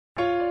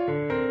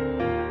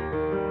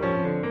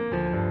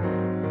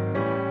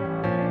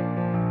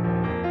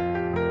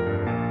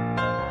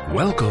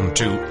Welcome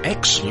to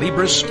Ex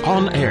Libris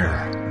On Air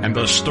and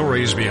the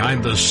stories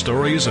behind the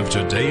stories of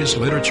today's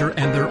literature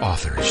and their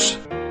authors.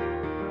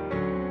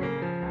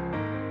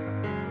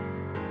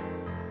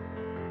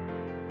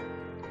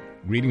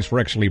 Greetings for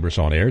Ex Libris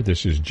On Air.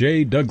 This is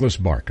J. Douglas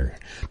Barker.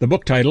 The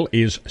book title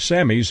is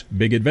Sammy's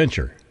Big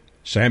Adventure.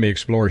 Sammy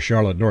explores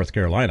Charlotte, North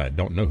Carolina. I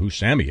don't know who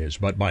Sammy is,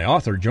 but my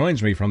author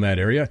joins me from that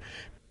area.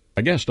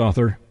 A guest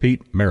author,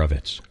 Pete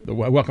Maravitz.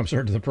 Welcome,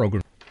 sir, to the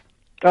program.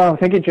 Oh,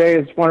 thank you, Jay.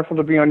 It's wonderful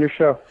to be on your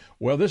show.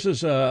 Well, this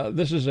is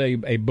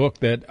a book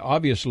that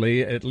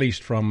obviously, at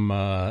least from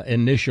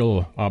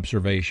initial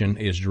observation,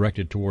 is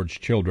directed towards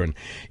children.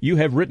 You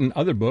have written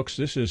other books.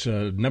 This is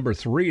number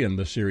 3 in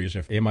the series.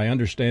 Am I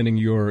understanding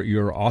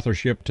your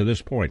authorship to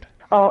this point?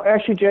 Oh,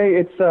 actually, Jay,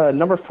 it's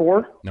number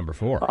 4. Number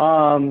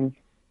 4.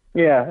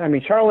 Yeah, I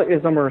mean, Charlotte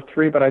is number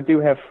 3, but I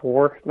do have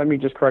 4. Let me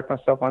just correct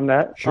myself on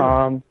that.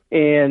 Sure.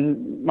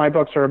 And my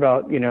books are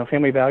about,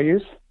 family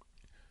values.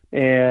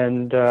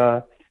 And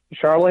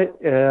Charlotte,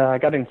 I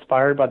got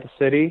inspired by the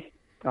city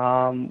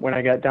when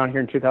I got down here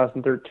in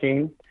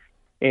 2013,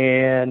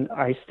 and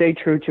I stayed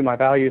true to my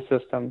value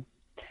system.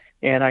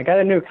 And I got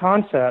a new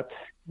concept,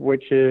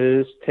 which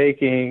is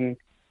taking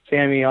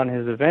Sammy on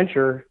his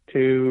adventure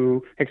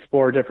to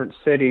explore different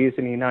cities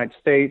in the United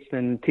States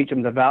and teach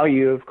him the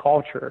value of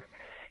culture.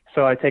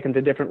 So I take him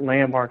to different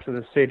landmarks of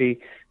the city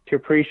to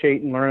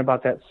appreciate and learn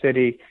about that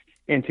city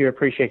and to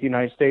appreciate the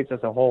United States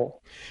as a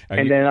whole.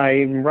 And then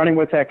I'm running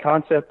with that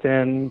concept,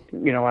 and,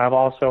 I have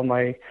also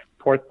my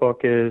 4th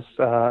book is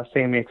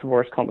Sammy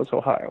Explores Columbus,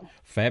 Ohio.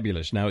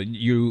 Fabulous. Now,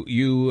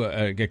 you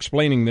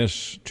explaining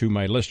this to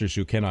my listeners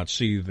who cannot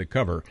see the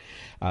cover,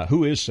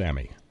 who is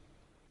Sammy?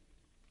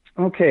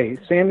 Okay,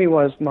 Sammy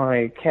was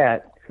my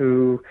cat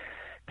who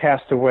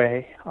passed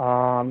away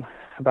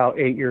about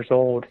 8 years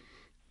old.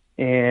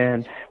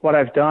 And what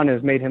I've done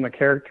is made him a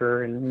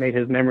character and made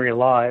his memory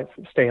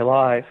stay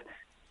alive.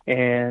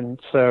 And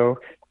so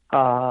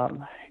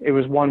it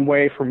was one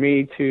way for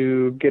me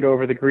to get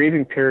over the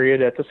grieving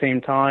period. At the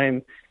same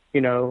time,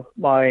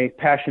 my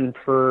passion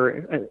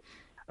for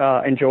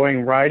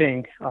enjoying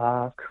writing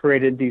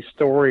created these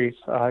stories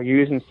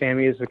using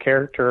Sammy as a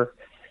character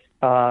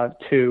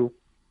to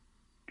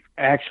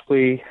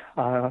actually,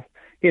 as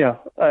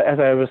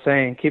I was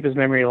saying, keep his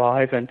memory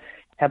alive and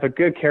have a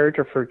good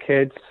character for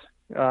kids,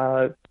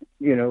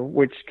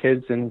 which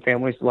kids and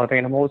families love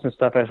animals and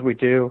stuff as we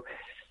do.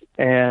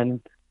 And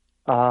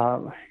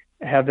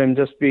have them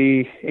just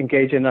be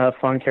engaged in a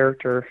fun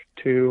character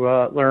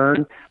to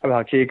learn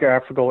about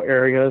geographical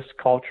areas,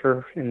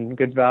 culture, and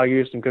good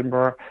values and good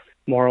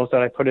morals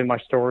that I put in my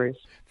stories.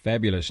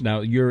 Fabulous.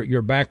 Now,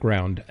 your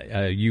background,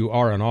 you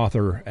are an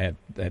author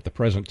at the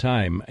present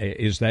time.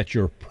 Is that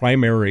your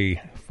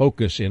primary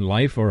focus in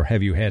life, or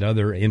have you had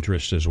other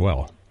interests as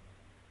well?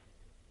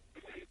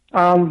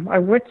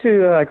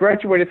 I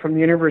graduated from the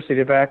University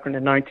of Akron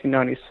in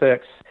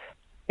 1996.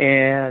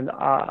 And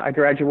I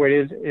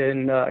graduated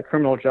in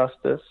criminal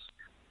justice.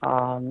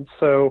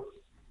 So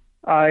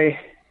my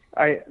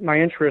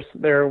interest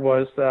there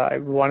was I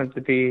wanted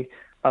to be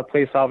a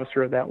police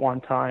officer at that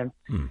one time.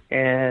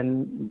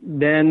 And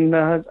then,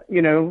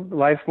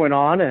 life went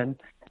on, and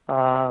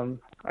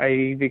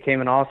I became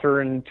an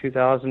author in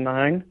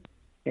 2009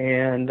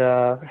 and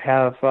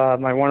have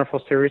my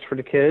wonderful series for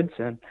the kids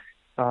and,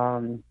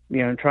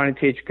 trying to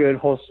teach good,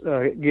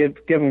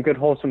 give them good,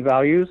 wholesome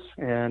values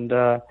and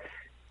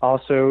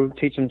also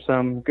teach them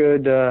some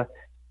good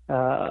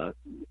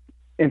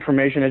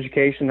information,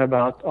 education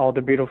about all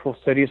the beautiful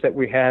cities that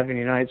we have in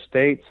the United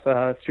States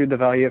through the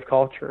value of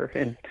culture,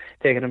 and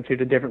taking them to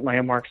the different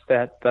landmarks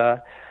that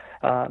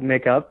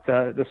make up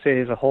the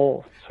city as a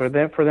whole, so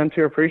that for them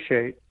to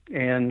appreciate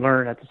and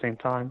learn at the same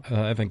time.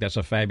 I think that's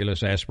a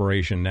fabulous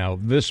aspiration. Now,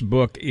 this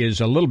book is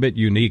a little bit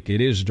unique.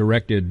 It is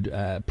directed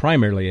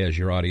primarily as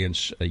your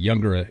audience, a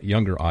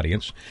younger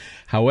audience.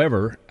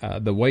 However,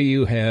 the way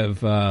you have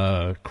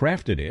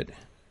crafted it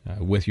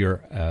with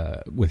your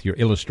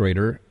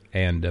illustrator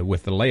and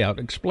with the layout,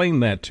 explain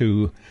that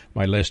to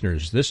my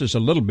listeners. This is a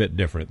little bit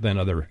different than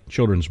other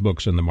children's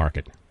books in the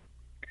market.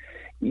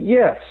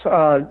 Yes,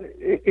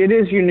 it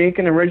is unique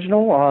and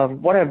original.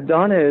 What I've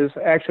done is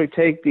actually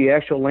take the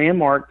actual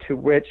landmark to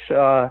which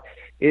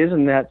is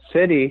in that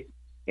city,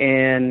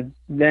 and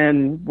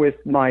then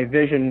with my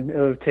vision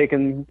of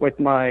taking with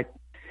my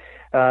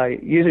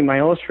using my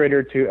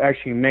illustrator to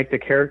actually make the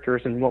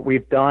characters, and what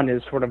we've done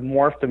is sort of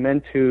morphed them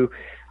into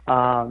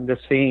the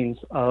scenes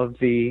of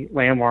the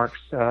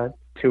landmarks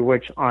to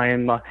which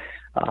I'm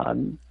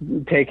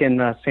taking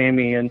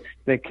Sammy and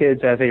the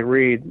kids as they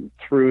read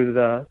through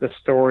the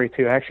story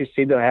to actually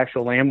see the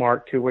actual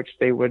landmark to which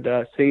they would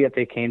see if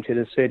they came to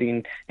the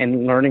city,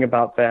 and learning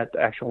about that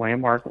actual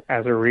landmark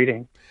as they're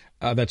reading.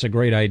 That's a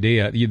great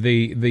idea.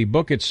 The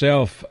book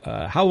itself,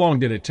 how long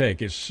did it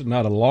take? It's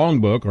not a long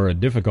book or a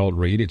difficult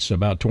read. It's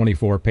about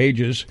 24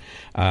 pages.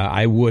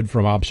 I would,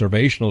 from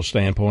observational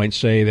standpoint,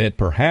 say that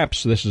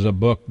perhaps this is a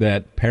book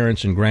that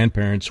parents and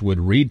grandparents would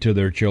read to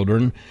their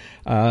children,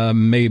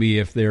 maybe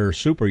if they're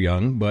super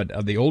young,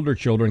 but the older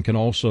children can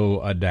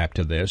also adapt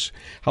to this.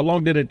 How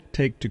long did it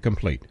take to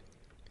complete?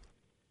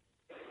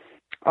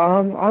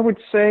 I would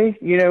say,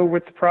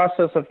 with the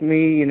process of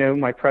me,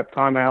 my prep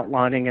time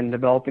outlining and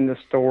developing the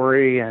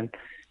story and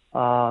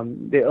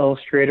the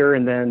illustrator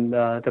and then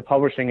the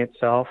publishing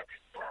itself,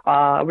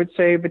 I would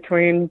say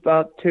between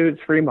about 2 to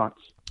 3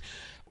 months.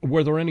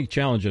 Were there any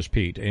challenges,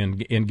 Pete, in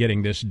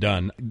getting this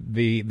done?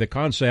 The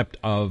concept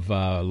of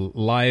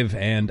live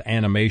and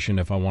animation,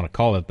 if I want to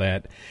call it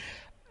that,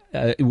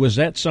 was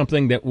that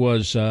something that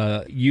was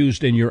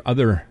used in your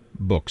other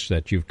books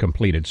that you've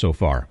completed so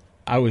far?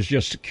 I was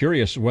just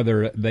curious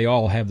whether they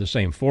all have the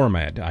same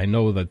format. I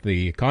know that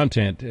the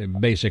content,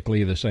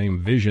 basically the same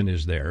vision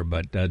is there,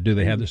 but do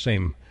they have the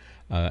same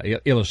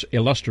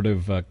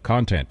illustrative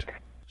content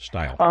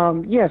style?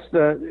 Yes,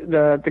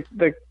 the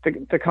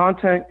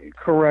content,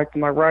 correct.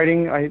 My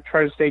writing, I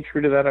try to stay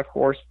true to that, of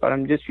course, but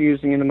I'm just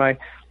using in my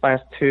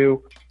last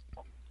 2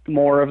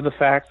 more of the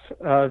facts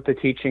of the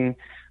teaching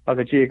of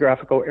the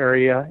geographical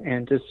area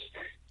and just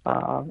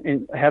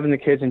and having the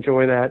kids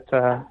enjoy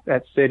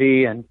that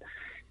city and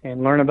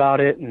learn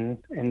about it and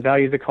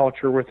value the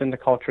culture within the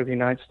culture of the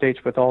United States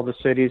with all the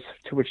cities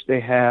to which they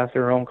have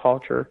their own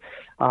culture.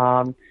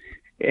 And,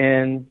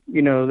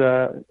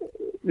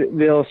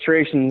 the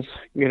illustrations,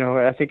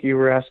 I think you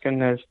were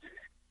asking is,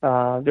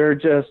 they're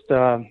just,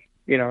 I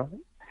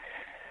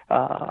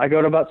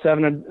go to about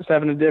 7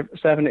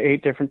 to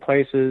 8 different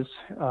places,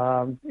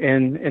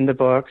 in the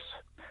books,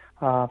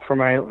 for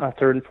my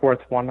 3rd and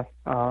 4th one,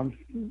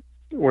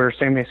 where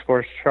Sammy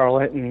explores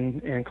Charlotte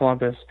and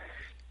Columbus.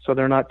 So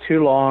they're not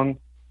too long,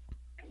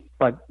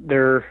 but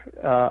they're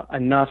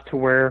enough to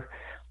where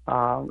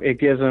it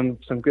gives them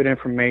some good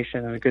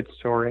information and a good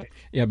story.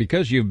 Yeah,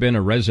 because you've been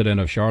a resident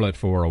of Charlotte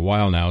for a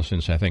while now,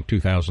 since I think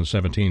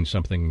 2017,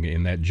 something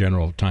in that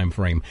general time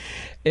frame.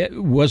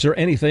 Was there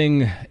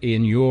anything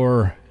in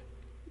your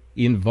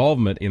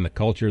involvement in the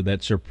culture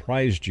that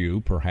surprised you,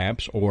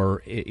 perhaps, or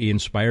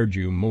inspired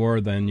you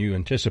more than you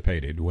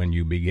anticipated when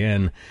you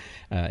began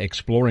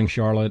exploring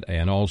Charlotte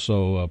and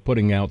also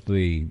putting out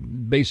the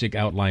basic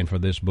outline for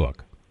this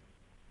book?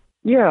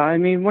 Yeah, I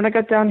mean, when I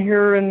got down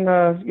here in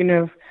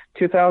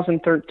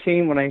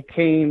 2013, when I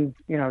came,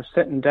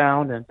 sitting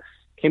down and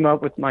came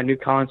up with my new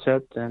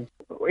concept, and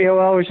I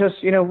was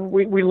just,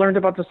 we learned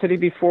about the city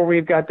before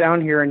we got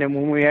down here, and then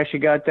when we actually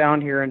got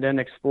down here and then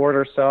explored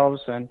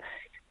ourselves,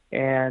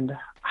 and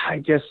I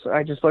just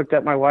looked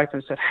at my wife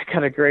and said, I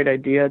got a great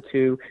idea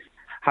to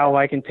how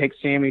I can take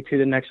Sammy to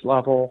the next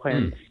level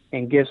and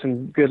give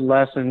some good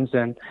lessons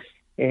and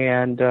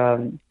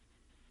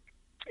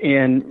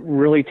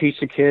really teach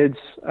the kids,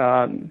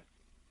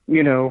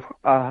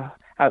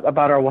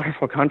 about our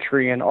wonderful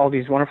country and all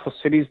these wonderful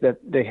cities that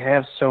they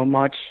have so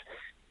much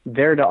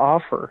there to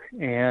offer.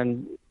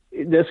 And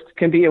this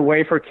can be a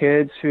way for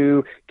kids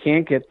who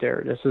can't get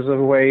there. This is a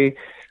way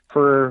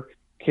for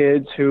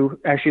kids who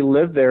actually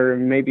live there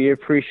and maybe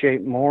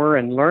appreciate more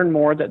and learn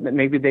more that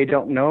maybe they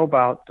don't know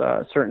about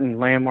certain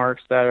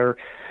landmarks that are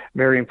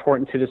very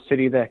important to the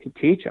city that could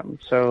teach them.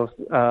 So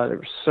there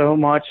was so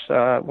much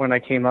when I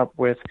came up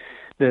with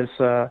this,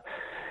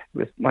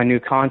 with my new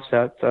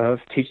concept of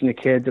teaching the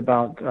kids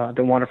about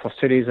the wonderful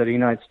cities of the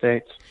United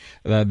States.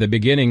 The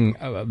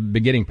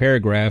beginning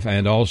paragraph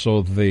and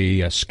also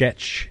the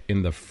sketch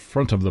in the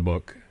front of the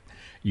book,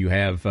 you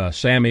have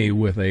Sammy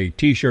with a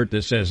T-shirt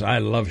that says, "I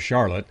love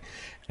Charlotte,"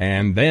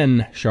 and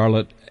then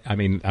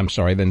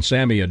then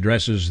Sammy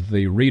addresses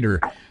the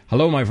reader.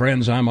 "Hello, my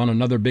friends. I'm on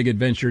another big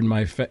adventure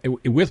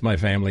with my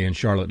family in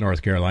Charlotte,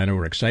 North Carolina.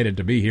 We're excited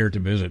to be here to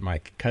visit my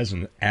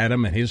cousin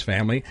Adam and his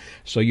family."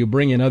 So you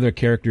bring in other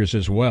characters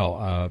as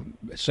well.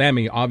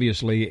 Sammy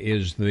obviously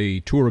is the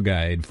tour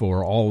guide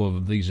for all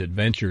of these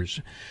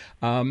adventures.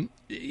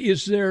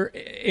 Is there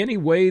any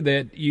way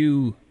that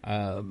you've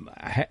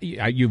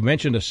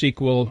mentioned a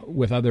sequel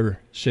with other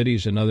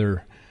cities and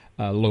other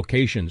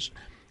locations?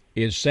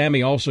 Is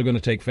Sammy also going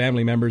to take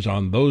family members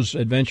on those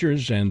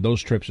adventures and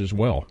those trips as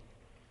well?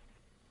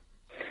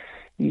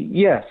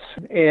 Yes,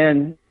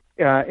 and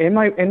in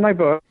my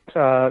book,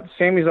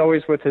 Sammy's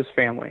always with his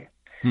family,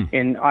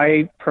 and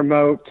I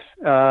promote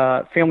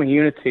family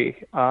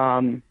unity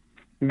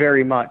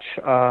very much.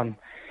 I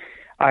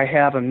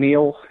have a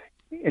meal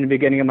in the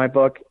beginning of my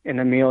book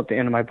and a meal at the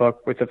end of my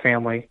book with the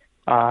family.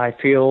 I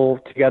feel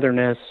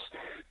togetherness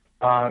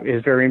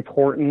is very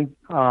important.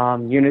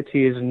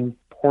 Unity is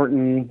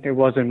important. It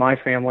was in my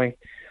family.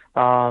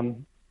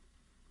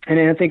 And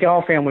I think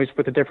all families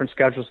with the different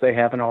schedules they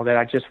have and all that,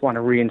 I just want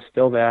to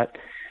reinstill that,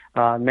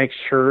 make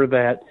sure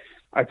that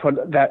I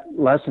put that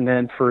lesson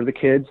in for the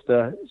kids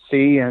to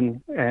see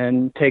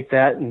and take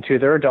that into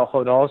their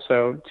adulthood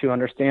also, to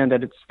understand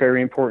that it's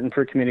very important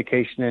for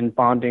communication and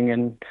bonding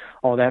and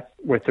all that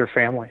with their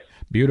families.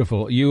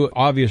 Beautiful. You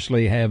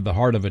obviously have the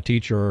heart of a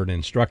teacher or an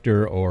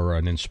instructor or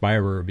an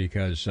inspirer,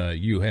 because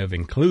you have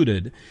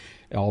included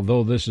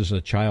although this is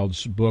a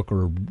child's book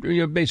or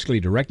basically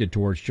directed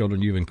towards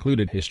children, you've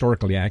included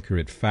historically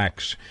accurate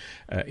facts,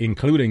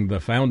 including the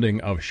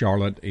founding of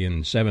Charlotte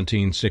in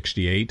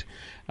 1768.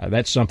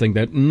 That's something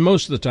that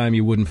most of the time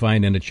you wouldn't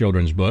find in a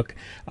children's book.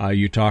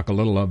 You talk a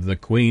little of the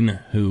Queen,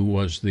 who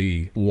was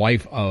the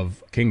wife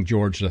of King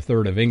George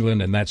III of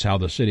England, and that's how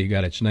the city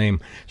got its name.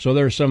 So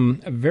there's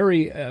some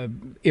very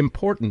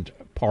important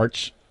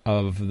parts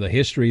of the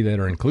history that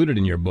are included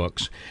in your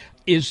books.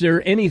 Is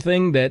there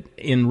anything that,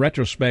 in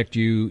retrospect,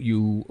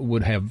 you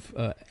would have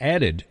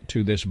added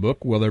to this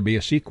book? Will there be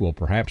a sequel,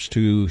 perhaps,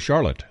 to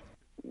Charlotte?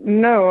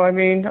 No, I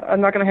mean,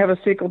 I'm not going to have a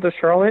sequel to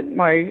Charlotte.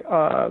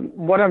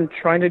 What I'm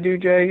trying to do,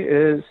 Jay,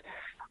 is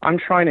I'm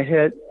trying to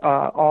hit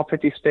all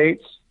 50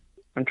 states.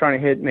 I'm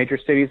trying to hit major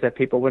cities that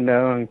people would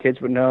know and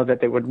kids would know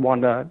that they would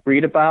want to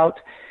read about.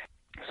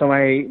 So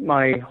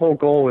my whole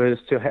goal is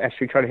to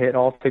actually try to hit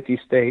all 50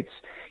 states,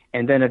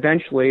 and then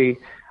eventually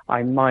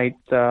I might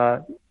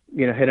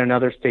hit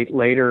another state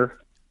later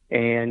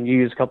and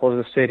use a couple of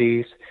the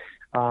cities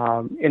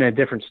in a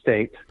different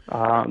state.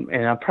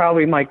 And I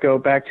probably might go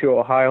back to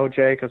Ohio,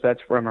 Jay, because that's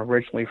where I'm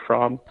originally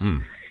from.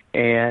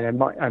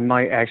 And I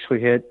might actually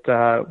hit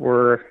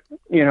where,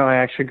 I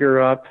actually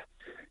grew up,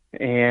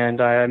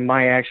 and I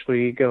might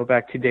actually go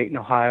back to Dayton,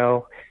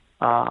 Ohio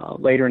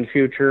later in the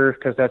future,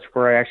 because that's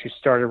where I actually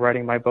started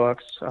writing my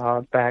books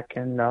back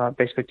in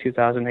basically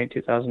 2008,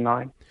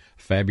 2009.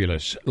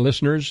 Fabulous.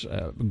 Listeners,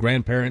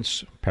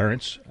 grandparents,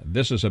 parents,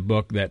 this is a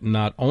book that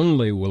not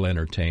only will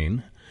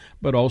entertain,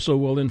 but also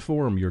will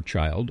inform your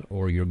child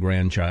or your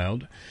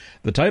grandchild.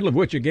 The title of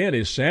which, again,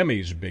 is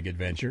Sammy's Big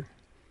Adventure.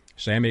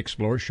 Sammy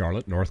Explores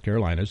Charlotte, North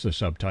Carolina is the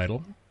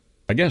subtitle.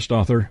 A guest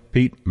author,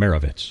 Pete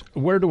Maravitz.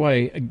 Where do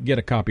I get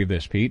a copy of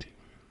this, Pete?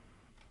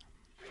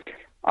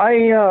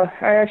 I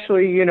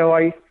actually,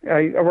 I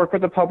work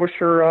with the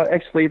publisher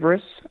Ex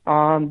Libris,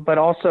 but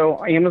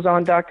also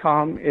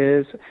Amazon.com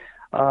is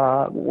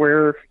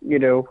where,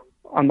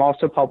 I'm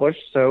also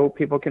published, so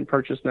people can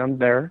purchase them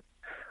there.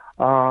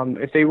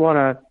 If they want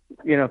to,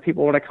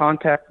 people want to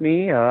contact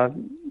me,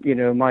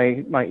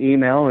 my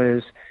email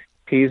is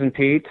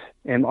peasandpete,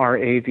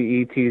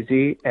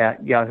 MRAVETZ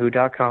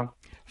 @yahoo.com.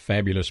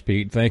 Fabulous,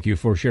 Pete. Thank you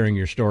for sharing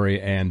your story,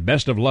 and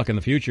best of luck in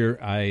the future.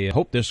 I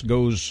hope this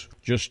goes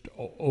just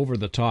over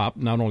the top,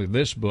 not only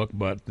this book,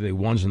 but the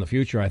ones in the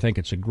future. I think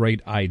it's a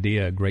great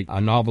idea,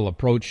 a novel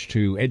approach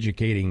to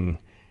educating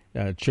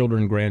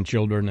children,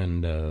 grandchildren,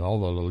 and all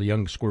the little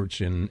young squirts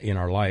in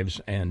our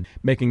lives, and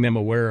making them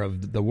aware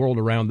of the world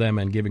around them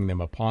and giving them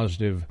a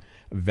positive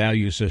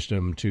value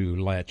system to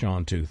latch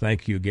on to.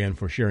 Thank you again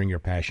for sharing your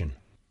passion.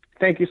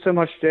 Thank you so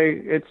much,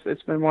 Jay.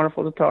 It's been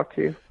wonderful to talk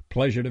to you.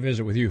 Pleasure to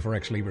visit with you for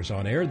Ex Libris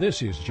On Air.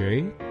 This is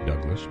J.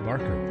 Douglas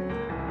Barker.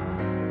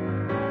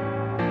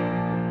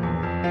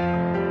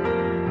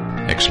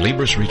 Ex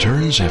Libris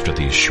returns after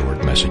these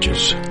short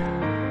messages.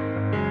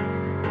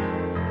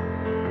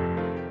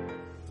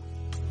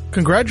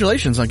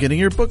 Congratulations on getting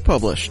your book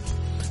published.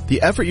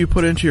 The effort you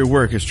put into your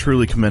work is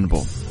truly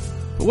commendable.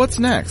 But what's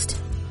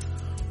next?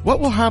 What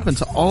will happen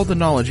to all the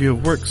knowledge you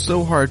have worked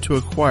so hard to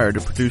acquire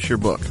to produce your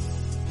book?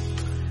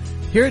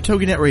 Here at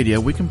TogiNet Radio,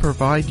 we can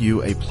provide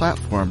you a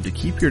platform to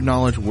keep your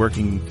knowledge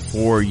working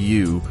for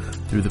you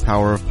through the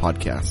power of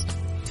podcast.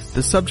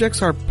 The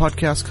subjects our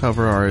podcasts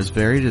cover are as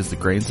varied as the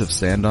grains of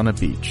sand on a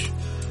beach.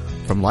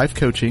 From life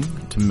coaching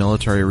to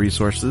military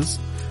resources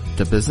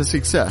to business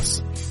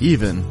success,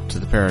 even to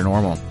the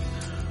paranormal.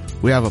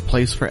 We have a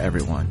place for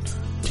everyone.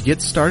 To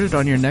get started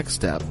on your next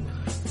step,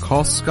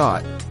 call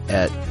Scott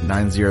at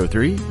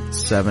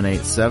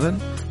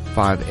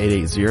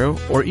 903-787-5880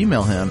 or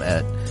email him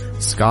at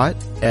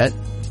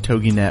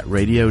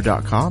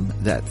scott@toginetradio.com.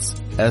 That's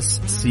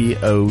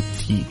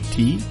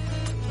SCOTT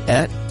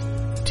at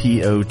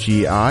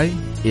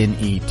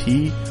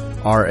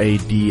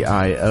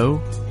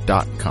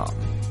TOGINETRADIO.com.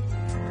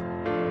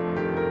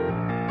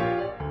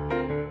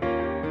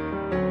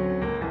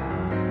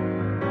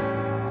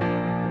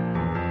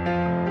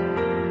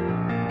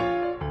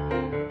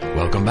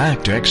 Welcome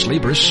back to Ex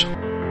Libris.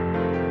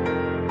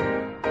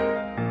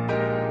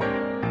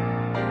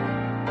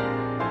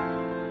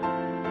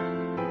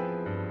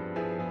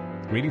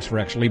 Greetings for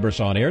Ex Libris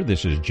On Air.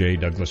 This is J.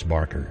 Douglas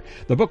Barker.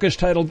 The book is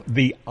titled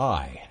The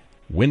Eye,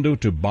 Window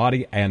to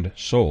Body and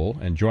Soul.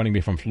 And joining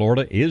me from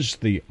Florida is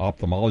the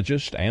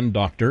ophthalmologist and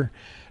Dr.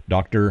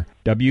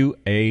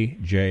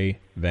 W.A.J.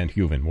 Van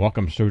Heuven.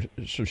 Welcome, sir,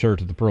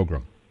 to the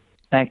program.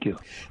 Thank you.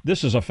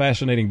 This is a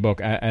fascinating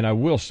book, and I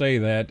will say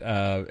that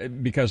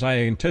because I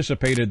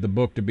anticipated the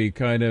book to be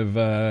kind of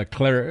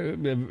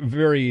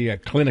very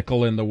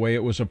clinical in the way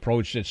it was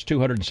approached. It's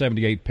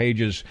 278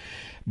 pages,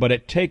 but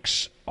it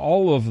takes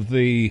all of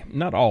the,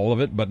 not all of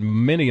it, but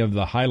many of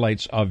the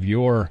highlights of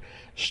your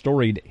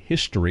storied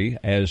history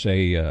as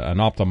an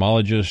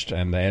ophthalmologist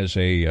and as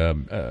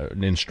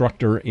an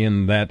instructor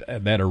in that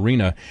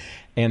arena,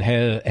 and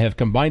have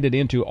combined it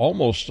into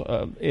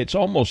it's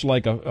almost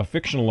like a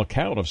fictional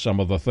account of some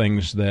of the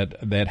things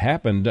that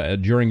happened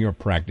during your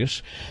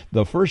practice.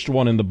 The first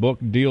one in the book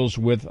deals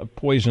with a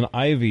poison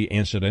ivy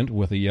incident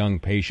with a young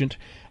patient.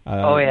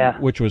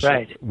 Which was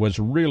right. was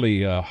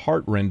really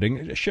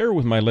heartrending. Share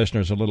with my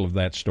listeners a little of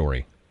that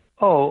story.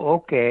 Oh,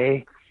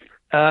 okay.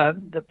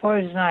 The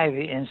poison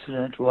ivy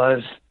incident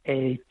was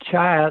a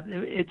child.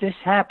 This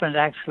happened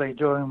actually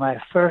during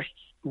my first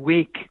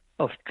week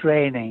of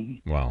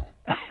training. Wow.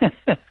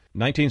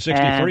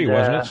 1963,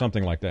 wasn't it?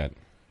 Something like that.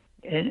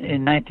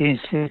 In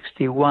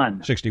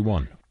 1961.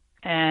 61.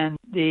 And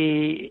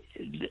the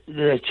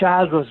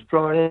child was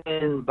brought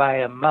in by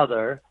a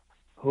mother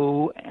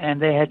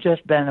and they had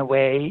just been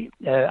away.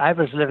 I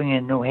was living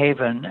in New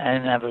Haven,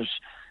 and I was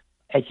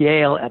at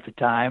Yale at the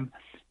time,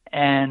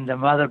 and the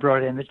mother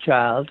brought in the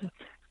child.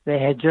 They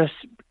had just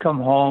come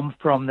home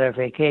from their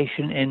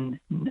vacation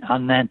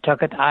on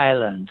Nantucket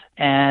Island,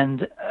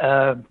 and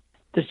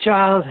the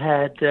child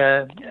had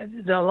a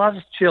lot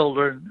of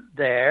children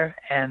there,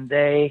 and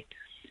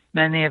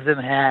many of them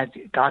had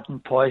gotten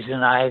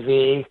poison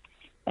ivy,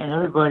 and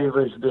everybody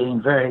was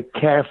being very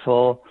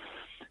careful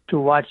to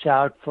watch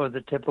out for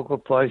the typical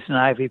poison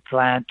ivy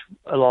plant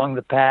along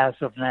the paths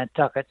of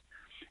Nantucket.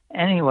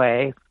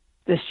 Anyway,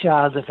 this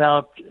child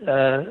developed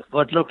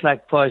what looked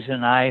like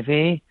poison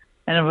ivy,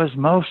 and it was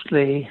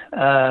mostly,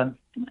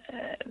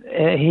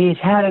 he'd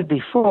had it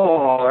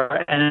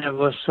before, and it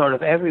was sort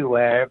of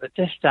everywhere, but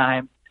this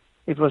time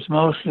it was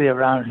mostly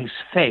around his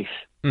face,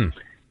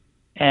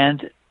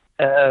 and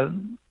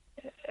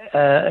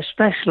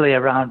especially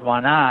around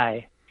one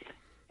eye.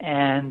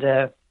 And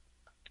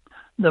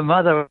the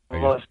mother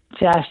was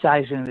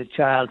chastising the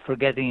child for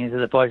getting into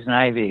the poison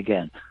ivy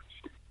again.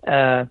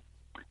 And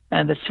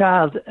the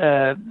child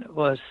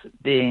was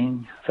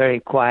being very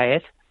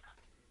quiet.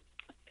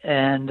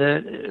 And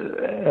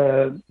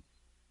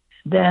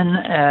then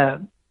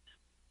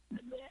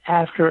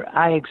after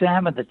I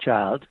examined the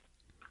child,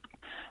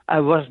 I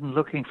wasn't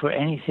looking for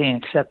anything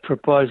except for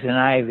poison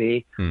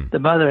ivy. The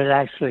mother had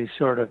actually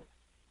sort of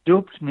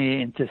duped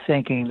me into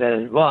thinking that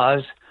it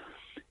was.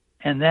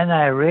 And then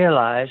I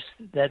realized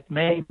that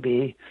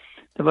maybe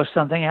there was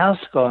something else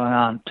going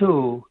on,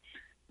 too.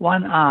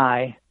 One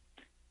eye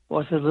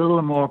was a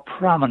little more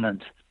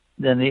prominent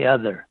than the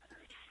other.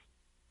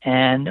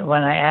 And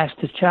when I asked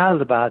the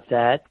child about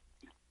that,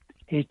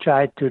 he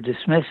tried to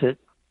dismiss it,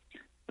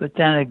 but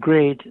then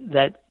agreed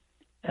that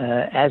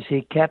as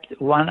he kept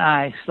one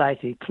eye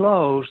slightly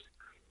closed,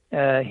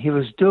 he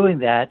was doing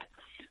that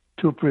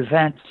to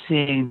prevent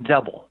seeing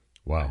double.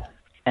 Wow.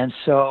 And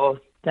so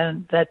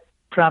then that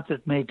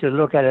prompted me to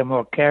look at it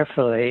more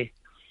carefully,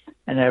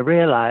 and I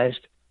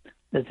realized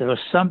that there was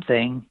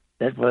something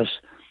that was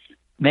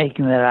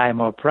making that eye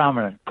more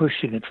prominent,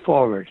 pushing it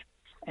forward.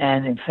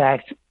 And in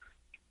fact,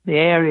 the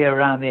area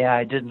around the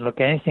eye didn't look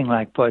anything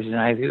like poison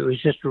ivy. It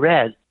was just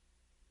red.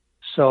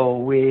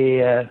 So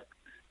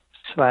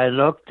I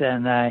looked,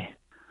 and I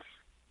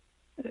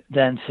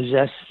then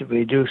suggested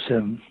we do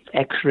some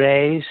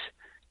X-rays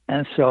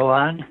and so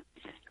on.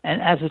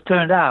 And as it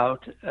turned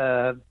out,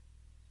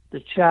 the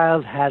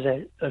child had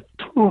a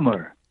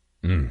tumor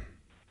in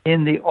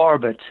the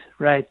orbit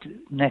right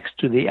next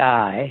to the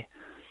eye,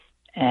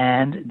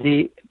 and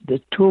the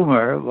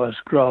tumor was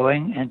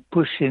growing and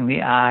pushing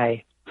the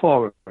eye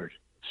forward.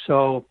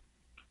 So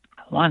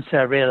once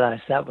I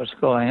realized that was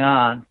going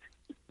on,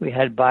 we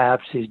had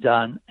biopsies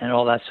done and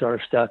all that sort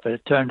of stuff, but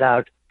it turned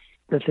out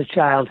that the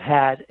child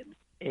had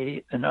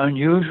an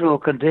unusual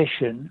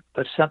condition,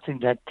 but something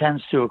that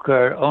tends to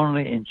occur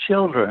only in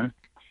children.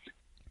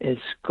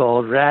 It's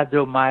called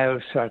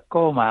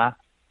rhabdomyosarcoma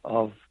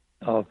of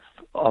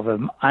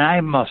an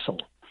eye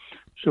muscle.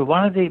 So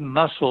one of the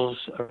muscles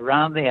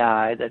around the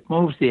eye that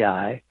moves the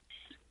eye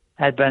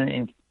had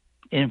been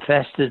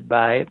infested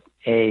by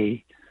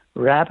a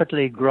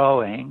rapidly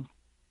growing,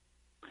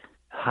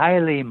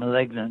 highly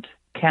malignant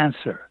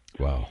cancer.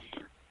 Wow.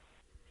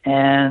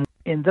 And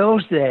in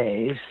those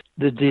days,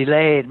 the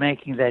delay in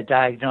making that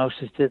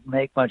diagnosis didn't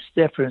make much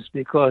difference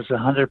because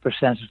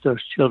 100% of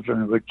those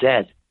children were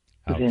dead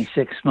within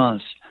 6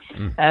 months,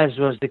 as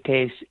was the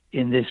case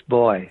in this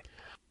boy.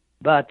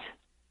 But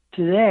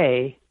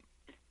today,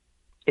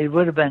 it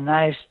would have been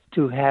nice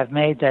to have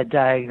made that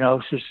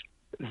diagnosis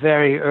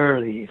very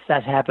early. If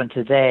that happened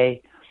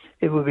today,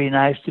 it would be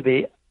nice to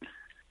be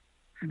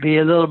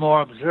a little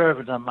more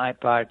observant on my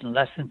part and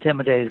less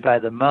intimidated by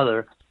the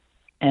mother,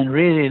 and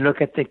really look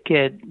at the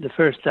kid the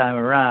first time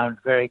around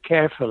very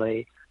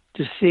carefully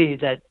to see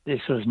that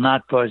this was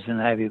not poison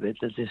ivy, but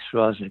that this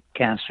was a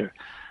cancer.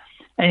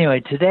 Anyway,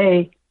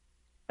 today,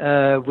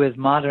 with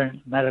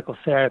modern medical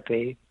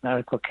therapy,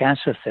 medical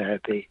cancer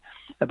therapy,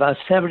 about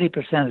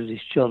 70% of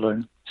these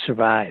children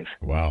survive.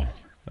 Wow.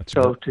 That's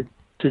so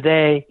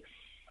today,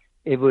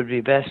 it would be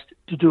best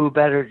to do a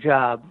better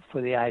job for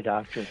the eye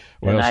doctor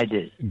than I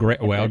did. Great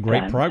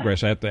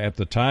progress at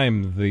the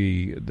time.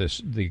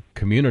 The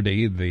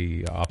community,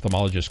 the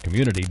ophthalmologist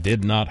community,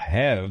 did not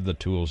have the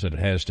tools that it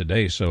has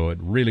today. So it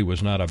really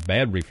was not a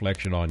bad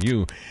reflection on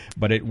you,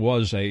 but it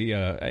was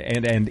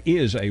and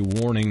is a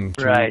warning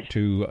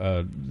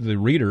to the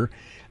reader.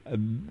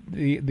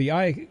 The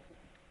eye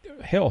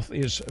health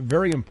is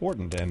very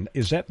important, and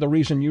is that the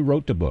reason you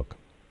wrote the book?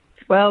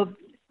 Well,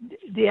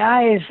 the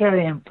eye is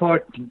very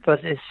important,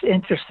 but it's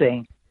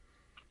interesting.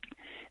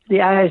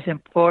 The eye is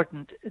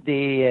important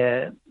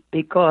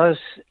because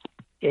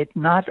it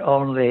not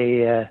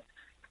only,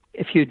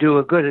 if you do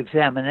a good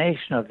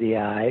examination of the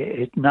eye,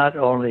 it not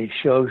only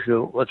shows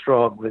you what's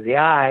wrong with the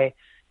eye,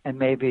 and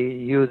maybe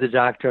you, the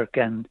doctor,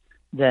 can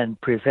then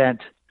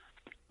prevent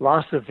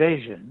loss of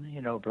vision,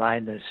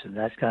 blindness and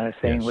that kind of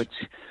thing, which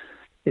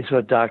is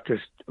what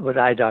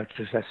eye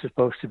doctors are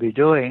supposed to be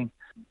doing.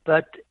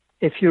 But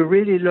if you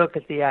really look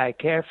at the eye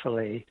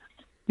carefully,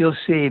 you'll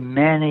see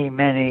many,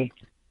 many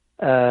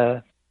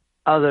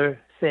other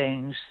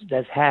things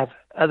that have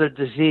other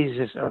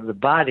diseases of the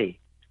body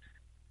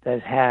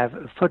that have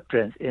a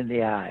footprint in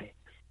the eye.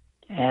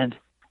 And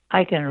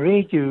I can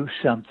read you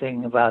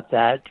something about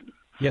that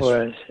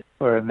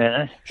for a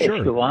minute, sure,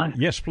 if you want.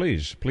 Yes,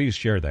 please. Please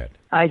share that.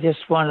 I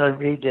just want to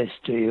read this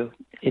to you.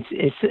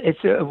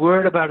 It's a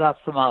word about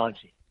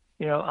ophthalmology.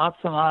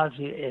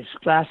 Ophthalmology is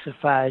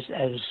classified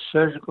as a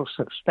surgical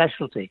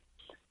subspecialty.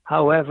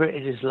 However,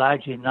 it is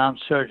largely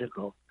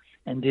non-surgical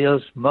and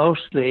deals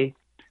mostly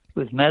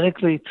with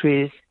medically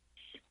treated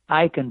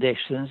eye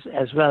conditions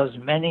as well as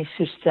many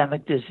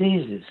systemic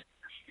diseases,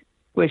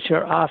 which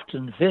are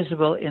often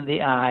visible in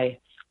the eye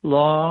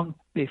long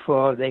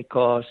before they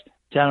cause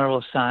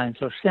general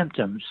signs or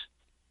symptoms.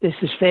 This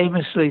is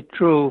famously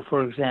true,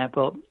 for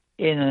example,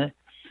 in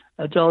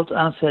adult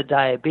onset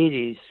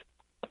diabetes,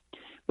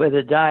 where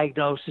the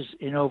diagnosis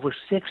in over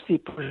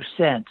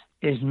 60%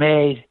 is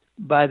made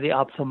by the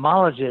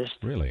ophthalmologist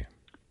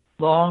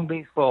long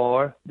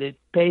before the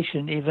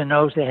patient even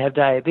knows they have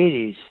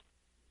diabetes.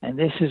 And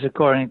this is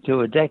according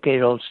to a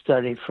decade-old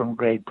study from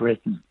Great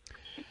Britain.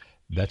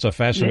 That's a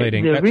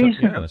fascinating.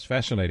 That's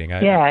fascinating.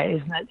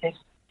 Isn't it?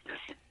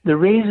 The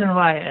reason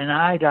why an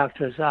eye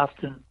doctor is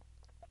often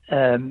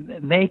can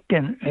make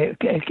an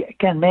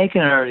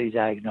early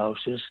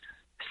diagnosis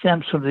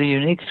stems from the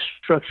unique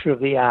structure of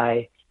the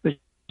eye, which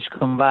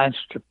combines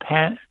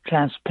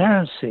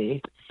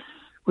transparency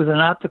with an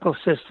optical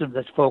system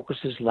that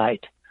focuses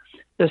light.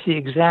 Thus, the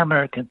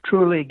examiner can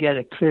truly get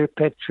a clear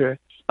picture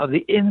of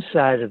the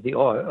inside of the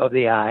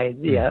eye,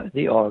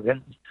 the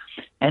organ,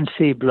 and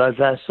see blood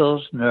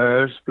vessels,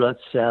 nerves, blood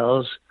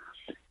cells,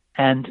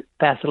 and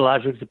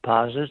pathologic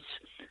deposits,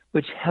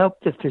 which help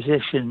the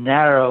physician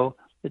narrow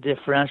the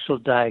differential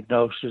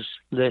diagnosis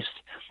list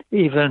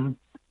even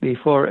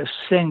before a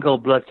single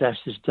blood test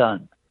is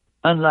done.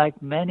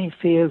 Unlike many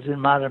fields in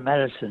modern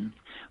medicine,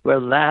 where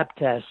lab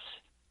tests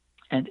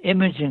and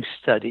imaging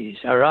studies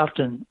are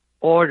often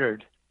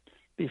ordered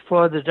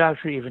before the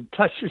doctor even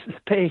touches the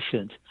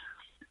patient,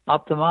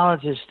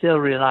 ophthalmologists still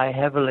rely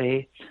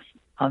heavily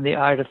on the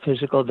art of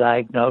physical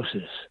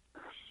diagnosis.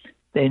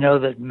 They know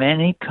that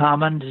many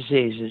common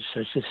diseases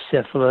such as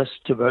syphilis,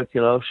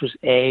 tuberculosis,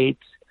 AIDS,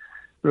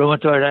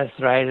 rheumatoid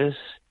arthritis,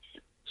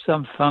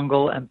 some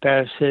fungal and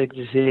parasitic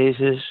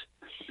diseases,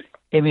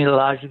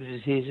 immunologic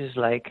diseases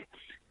like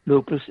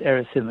lupus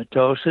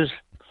erythematosus,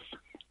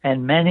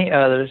 and many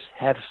others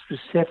have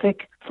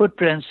specific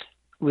footprints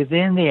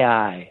within the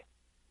eye.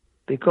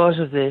 Because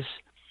of this,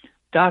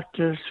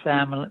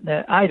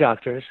 eye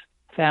doctors,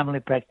 family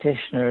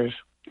practitioners,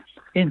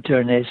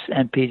 internists,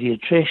 and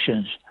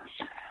pediatricians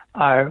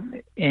are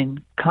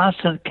in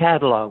constant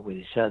dialogue with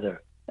each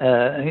other,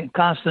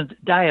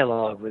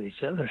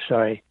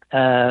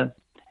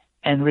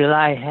 and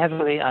rely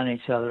heavily on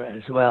each other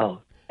as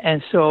well.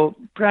 And so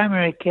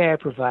primary care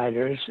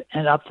providers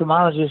and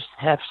ophthalmologists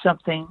have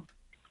something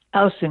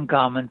else in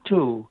common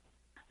too.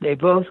 They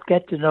both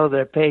get to know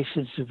their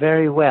patients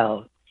very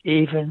well,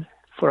 even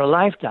for a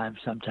lifetime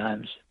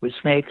sometimes,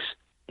 which makes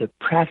the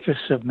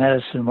practice of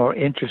medicine more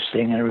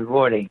interesting and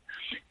rewarding.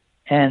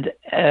 And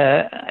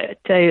I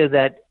tell you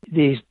that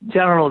these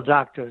general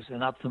doctors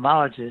and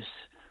ophthalmologists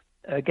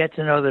get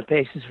to know their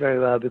patients very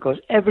well because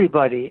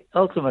everybody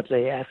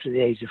ultimately after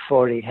the age of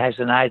 40 has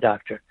an eye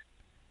doctor.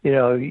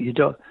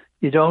 You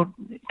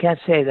can't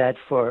say that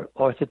for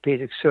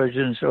orthopedic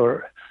surgeons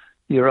or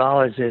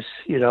urologists.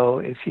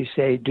 If you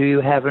say, do you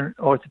have an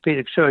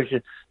orthopedic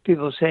surgeon?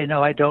 People say,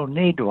 no, I don't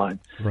need one.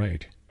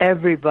 Right.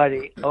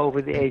 Everybody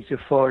over the age of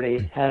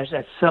 40 has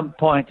at some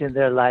point in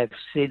their life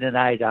seen an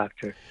eye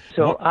doctor.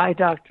 So eye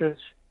doctors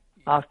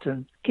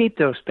often keep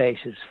those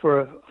patients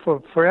for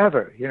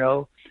forever.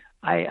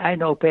 I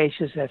know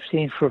patients I've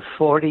seen for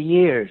 40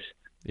 years.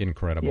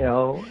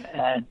 Incredible.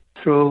 And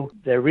through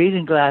their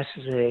reading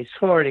glasses at age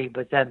 40,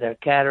 but then their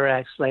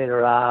cataracts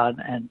later on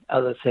and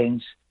other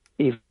things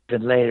even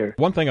even later.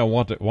 One thing I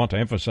want to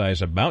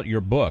emphasize about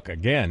your book,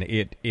 again,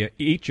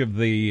 each of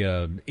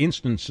the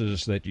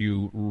instances that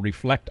you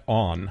reflect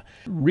on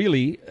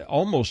really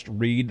almost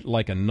read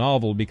like a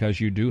novel, because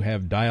you do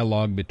have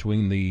dialogue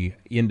between the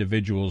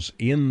individuals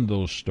in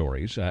those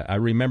stories. I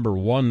remember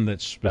one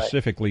that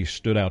specifically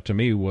stood out to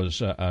me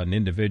was an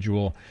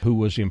individual who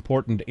was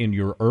important in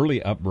your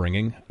early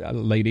upbringing, a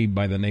lady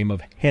by the name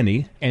of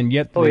Henny, and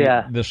yet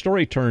the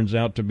story turns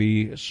out to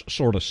be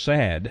sort of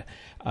sad.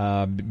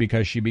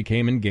 Because she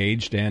became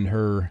engaged and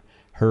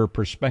her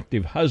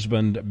prospective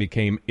husband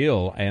became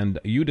ill, and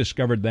you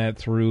discovered that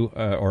through,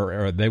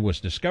 or that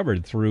was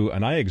discovered through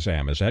an eye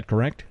exam. Is that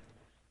correct?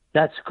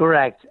 That's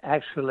correct.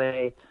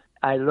 Actually,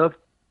 I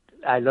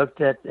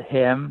looked at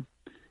him,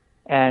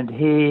 and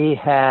he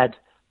had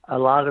a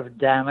lot of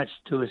damage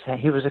to his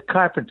hand. He was a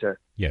carpenter.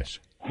 Yes.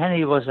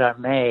 Henny was our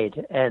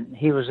maid, and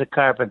he was a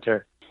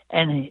carpenter.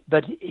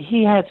 But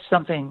he had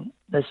something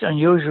that's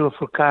unusual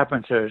for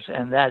carpenters,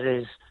 and that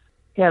is,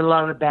 he had a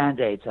lot of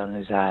Band-Aids on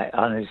his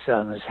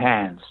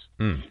hands.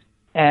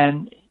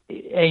 And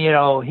you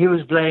know, he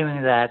was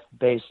blaming that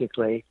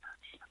basically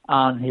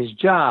on his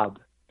job.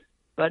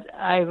 But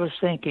I was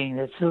thinking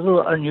it's a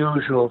little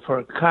unusual for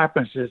a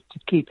carpenter to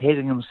keep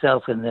hitting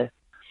himself and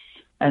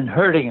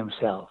hurting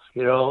himself.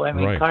 You know, I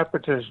mean,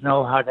 Carpenters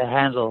know how to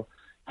handle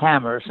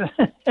hammers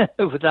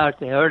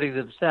without hurting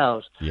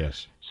themselves.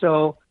 Yes.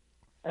 So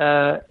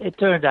it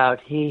turned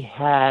out he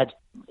had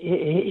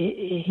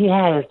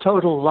a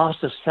total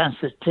loss of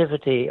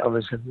sensitivity of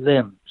his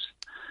limbs.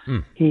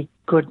 He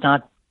could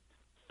not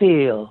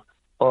feel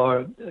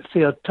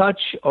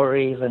touch or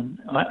even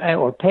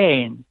or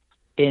pain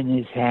in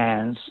his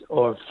hands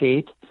or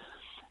feet,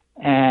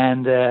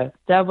 and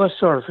that was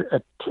sort of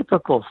a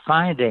typical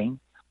finding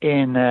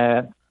in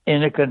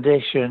a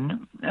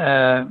condition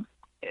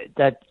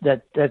that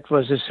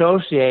was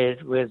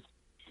associated with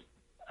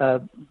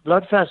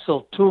blood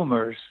vessel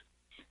tumors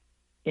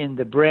in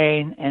the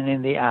brain and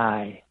in the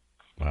eye.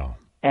 Wow.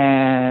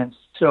 And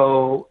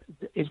so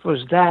it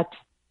was that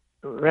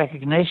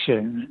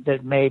recognition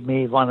that made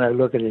me want to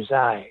look at his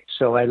eye.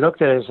 So I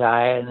looked at his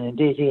eye, and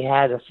indeed he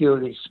had a few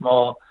of these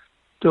small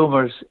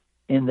tumors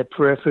in the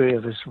periphery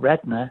of his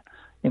retina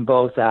in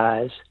both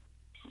eyes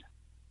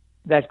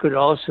that could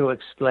also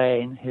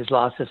explain his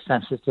loss of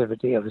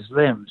sensitivity of his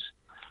limbs.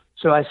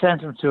 So I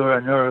sent him to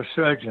a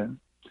neurosurgeon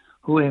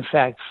who in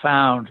fact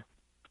found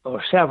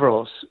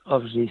several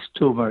of these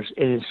tumors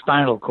in his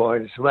spinal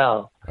cord as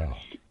well. Wow.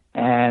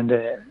 And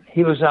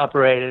he was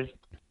operated.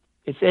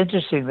 It's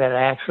interesting that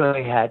I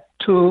actually had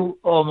two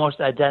almost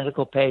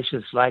identical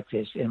patients like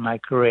this in my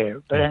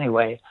career. But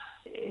anyway,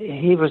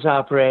 he was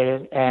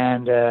operated,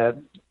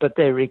 but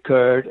they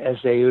recurred as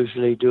they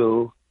usually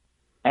do.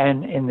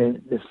 And in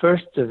the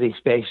first of these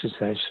patients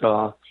I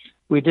saw,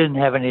 we didn't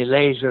have any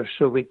laser,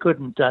 so we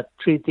couldn't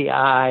treat the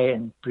eye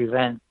and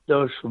prevent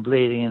those from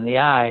bleeding in the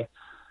eye.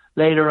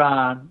 Later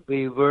on,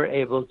 we were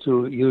able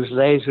to use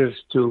lasers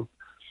to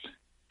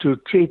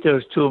treat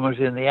those tumors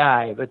in the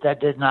eye, but that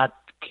did not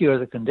cure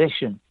the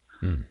condition.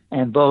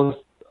 And both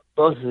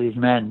of these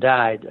men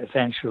died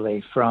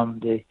eventually from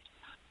the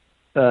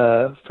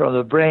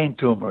brain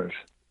tumors.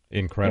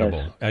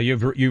 Incredible.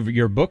 Yes.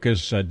 Your book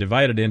is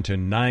divided into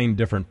 9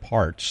 different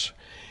parts.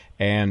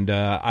 And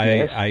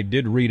I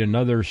did read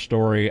another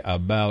story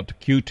about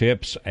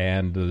Q-tips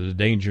and the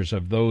dangers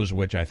of those,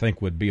 which I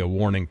think would be a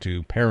warning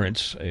to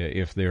parents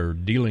if they're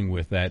dealing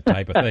with that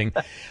type of thing.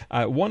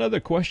 One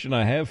other question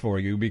I have for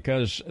you,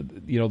 because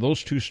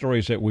those 2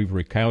 stories that we've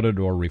recounted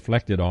or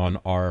reflected on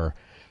are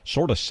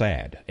sort of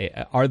sad.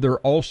 Are there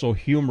also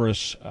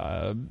humorous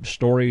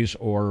stories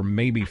or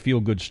maybe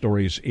feel-good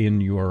stories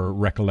in your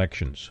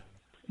recollections?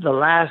 The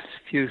last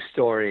few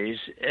stories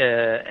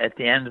at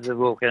the end of the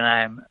book, and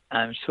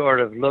I'm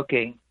sort of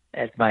looking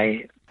at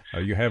my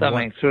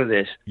thumbing through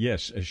this.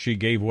 Yes, she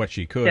gave what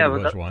she could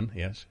was one.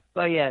 Yes.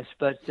 Well, yes,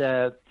 but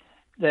there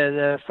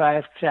are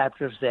 5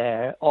 chapters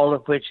there, all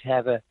of which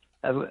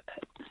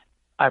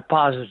are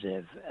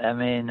positive. I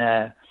mean,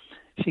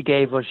 she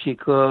gave what she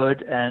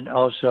could, and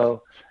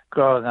also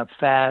growing up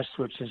fast,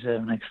 which is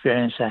an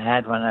experience I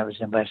had when I was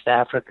in West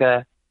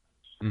Africa.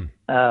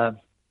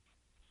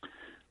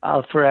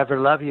 I'll Forever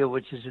Love You,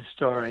 which is a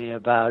story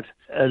about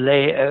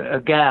a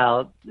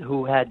gal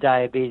who had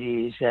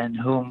diabetes and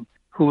who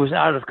was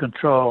out of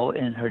control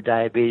in her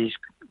diabetes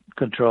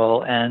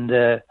control.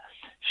 And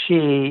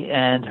she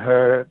and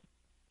her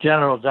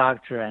general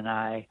doctor and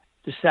I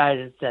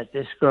decided that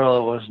this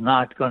girl was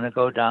not going to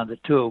go down the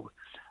tube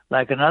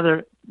like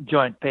another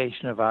joint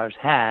patient of ours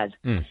had,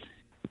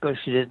 because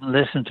she didn't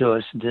listen to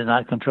us and did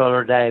not control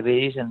her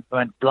diabetes and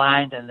went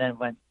blind and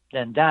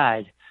then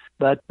died.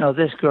 But no,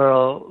 this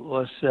girl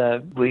was,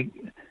 we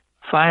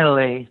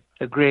finally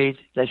agreed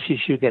that she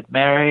should get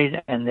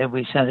married, and then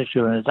we sent her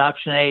to an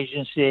adoption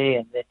agency,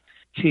 and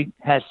she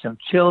had some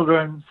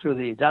children through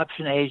the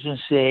adoption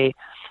agency,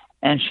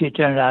 and she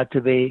turned out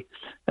to be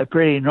a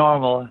pretty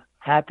normal,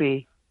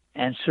 happy,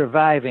 and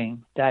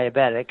surviving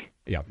diabetic.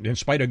 Yeah, in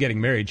spite of getting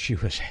married, she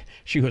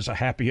was a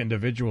happy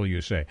individual,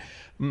 you say.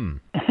 In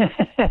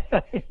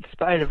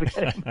spite of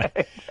getting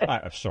married.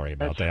 I'm sorry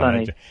about That's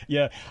that.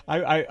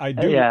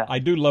 Funny. I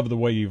do love the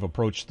way you've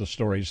approached the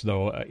stories,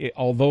 though.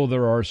 Although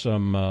there are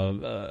some,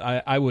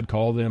 I would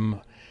call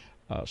them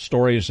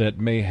stories that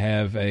may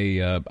have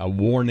a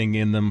warning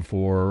in them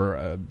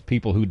for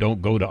people who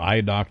don't go to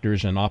eye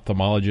doctors and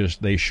ophthalmologists.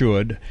 They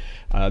should.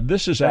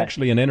 This is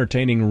actually an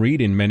entertaining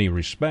read in many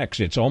respects.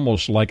 It's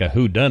almost like a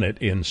whodunit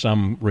in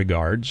some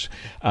regards.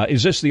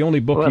 Is this the only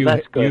book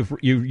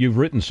you've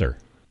written, sir?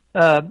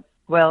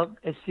 Well,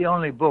 it's the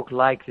only book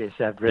like this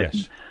I've written.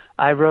 Yes.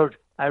 I wrote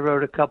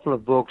a couple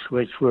of books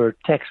which were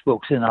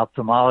textbooks in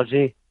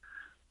ophthalmology,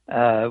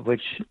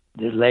 which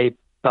the lay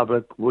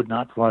public would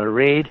not want to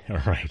read. All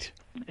right.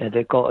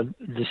 They call it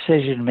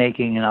Decision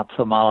Making in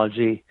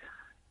Ophthalmology,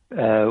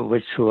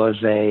 which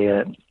was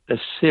a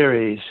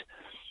series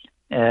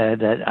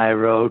that I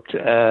wrote,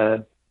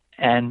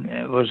 and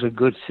it was a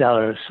good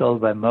seller,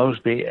 sold by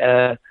Mosby.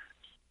 And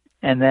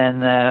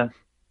then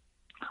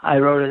I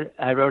wrote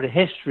a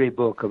history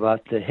book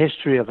about the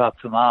history of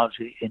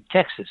ophthalmology in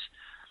Texas,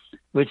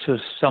 which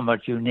was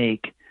somewhat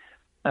unique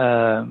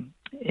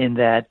in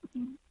that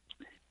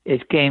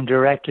it came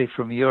directly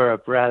from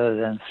Europe rather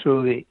than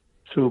through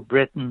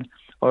Britain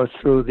or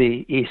through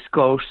the East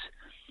Coast,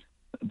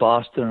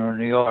 Boston or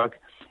New York.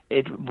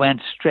 It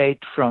went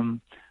straight from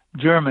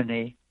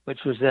Germany,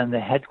 which was then the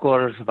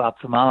headquarters of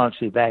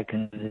ophthalmology back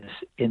in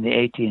the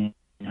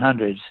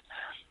 1800s.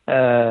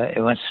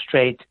 It went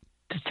straight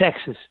to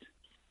Texas.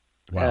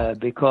 Wow.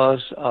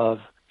 Because of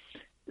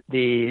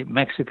the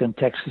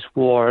Mexican-Texas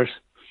Wars,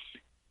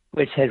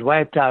 which had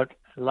wiped out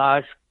a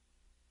large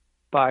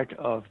part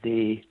of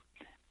the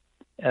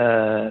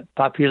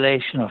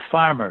population of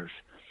farmers.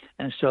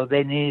 And so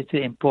they needed to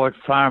import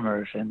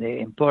farmers, and they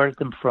imported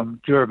them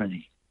from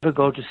Germany. If you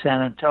go to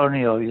San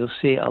Antonio, you'll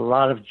see a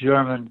lot of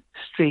German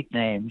street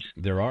names.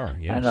 There are,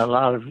 yes. And a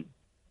lot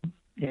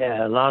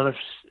of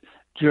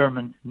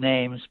German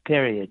names,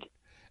 period.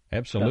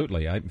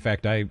 Absolutely. In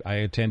fact, I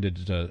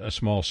attended a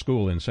small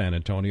school in San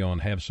Antonio and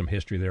have some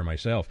history there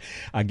myself.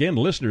 Again,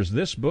 listeners,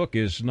 this book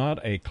is not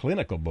a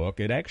clinical book.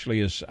 It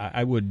actually is,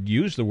 I would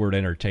use the word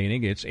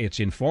entertaining. It's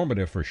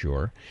informative for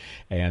sure,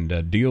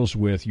 and deals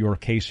with your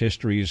case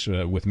histories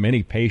with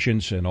many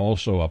patients, and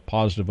also a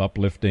positive,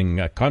 uplifting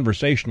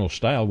conversational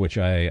style, which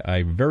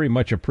I very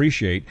much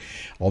appreciate.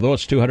 Although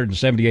it's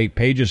 278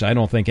 pages, I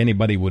don't think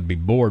anybody would be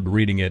bored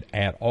reading it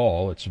at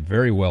all. It's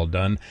very well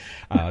done.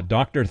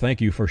 Doctor,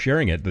 thank you for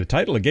sharing it. The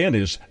title again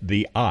is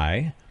The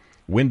Eye,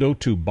 Window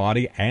to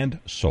Body and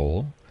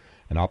Soul,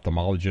 an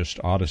ophthalmologist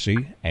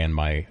odyssey, and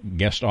my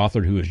guest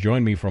author who has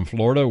joined me from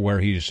Florida, where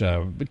he's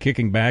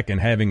kicking back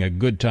and having a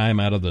good time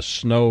out of the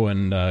snow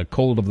and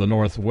cold of the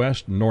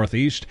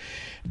northeast,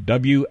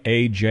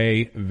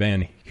 W.A.J.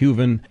 Van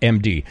Heuven,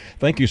 M.D.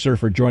 Thank you, sir,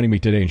 for joining me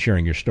today and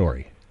sharing your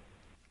story.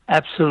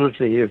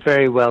 Absolutely. You're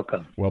very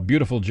welcome. Well,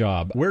 beautiful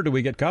job. Where do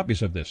we get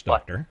copies of this,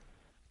 Doctor?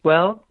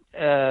 Well,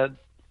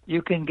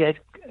 you can get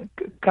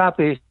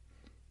copies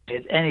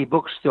at any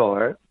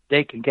bookstore.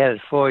 They can get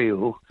it for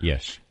you.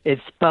 Yes.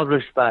 It's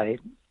published by,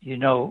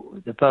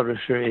 the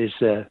publisher is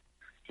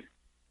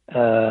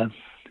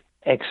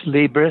Ex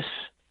Libris,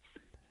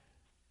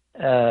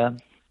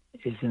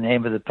 is the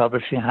name of the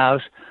publishing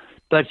house.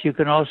 But you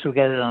can also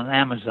get it on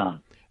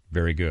Amazon.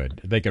 Very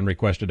good. They can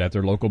request it at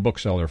their local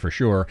bookseller for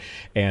sure.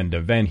 And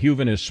Van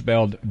Heuven is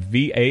spelled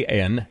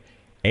V-A-N-H-E-U-V-E-N,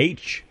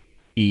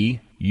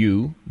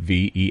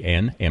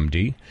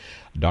 M.D.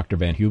 Dr.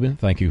 Van Heuven,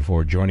 thank you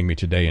for joining me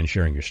today and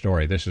sharing your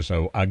story. This is,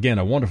 again,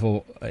 a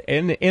wonderful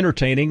and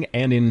entertaining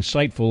and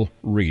insightful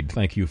read.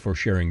 Thank you for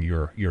sharing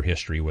your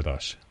history with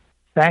us.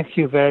 Thank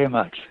you very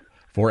much.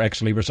 For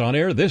Ex Libris On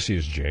Air, this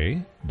is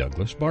J.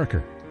 Douglas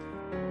Barker.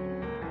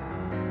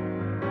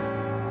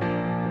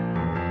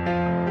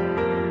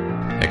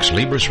 Ex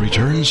Libris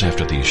returns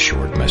after these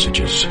short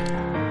messages.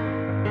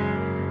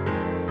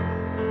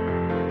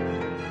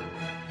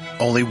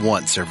 Only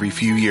once every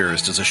few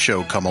years does a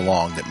show come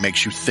along that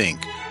makes you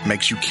think,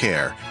 makes you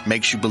care,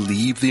 makes you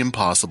believe the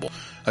impossible.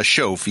 A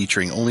show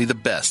featuring only the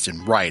best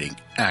in writing,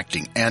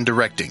 acting, and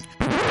directing.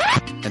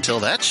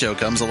 Until that show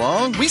comes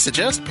along, we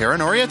suggest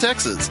Paranoria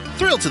Texas.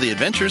 Thrill to the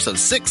adventures of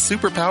 6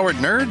 superpowered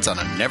nerds on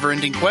a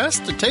never-ending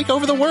quest to take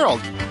over the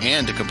world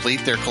and to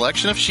complete their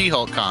collection of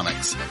She-Hulk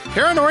comics.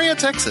 Paranoria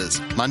Texas,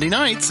 Monday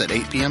nights at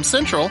 8 p.m.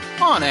 Central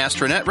on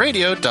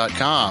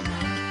AstronetRadio.com.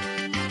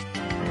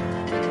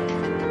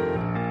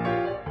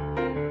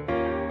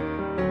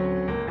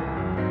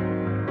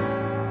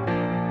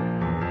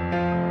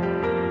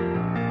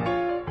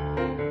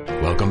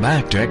 Welcome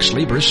back to Ex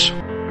Libris.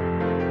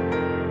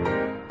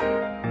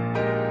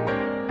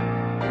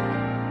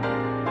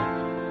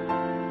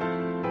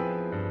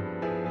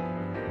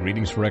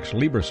 Greetings for Ex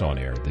Libris On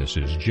Air. This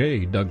is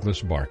J.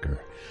 Douglas Barker.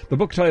 The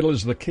book title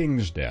is The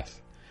King's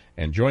Death.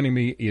 And joining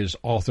me is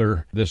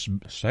author, this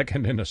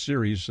second in a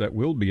series that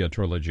will be a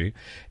trilogy,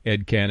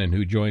 Ed Cannon,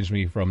 who joins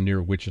me from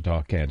near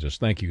Wichita, Kansas.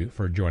 Thank you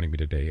for joining me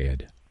today,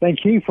 Ed.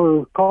 Thank you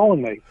for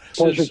calling me.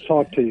 Pleasure to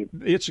talk to you.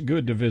 It's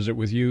good to visit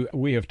with you.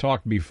 We have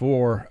talked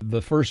before.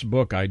 The first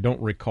book, I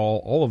don't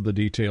recall all of the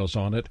details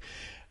on it,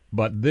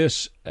 but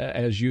this,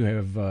 as you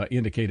have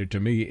indicated to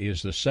me,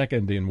 is the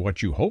second in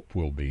what you hope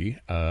will be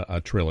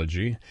a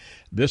trilogy.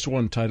 This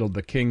one titled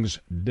The King's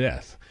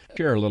Death.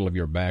 Share a little of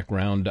your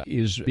background.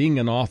 Is being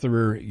an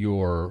author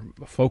your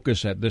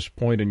focus at this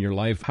point in your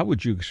life? How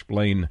would you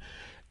explain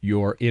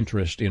your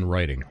interest in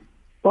writing?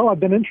 Well, I've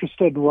been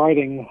interested in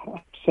writing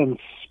since,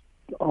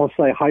 I'll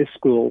say, high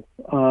school.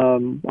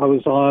 I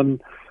was on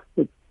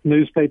the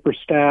newspaper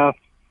staff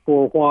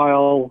for a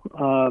while,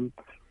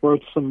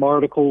 wrote some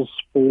articles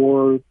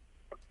for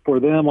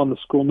them on the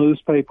school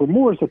newspaper,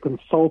 more as a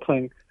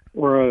consulting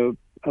or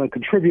a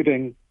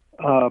contributing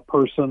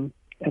person.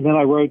 And then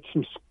I wrote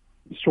some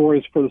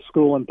stories for the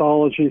school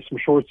anthology, some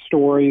short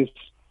stories.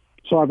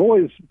 So I've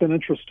always been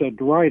interested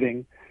in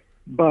writing,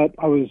 but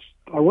I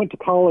went to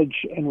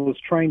college and was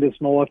trained as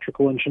an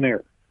electrical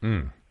engineer.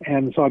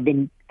 And so I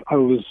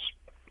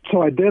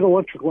did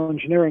electrical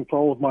engineering for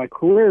all of my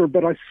career,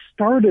 but I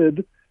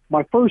started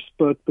my first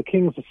book, The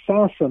King's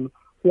Assassin,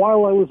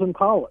 while I was in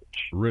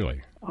college.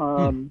 Really?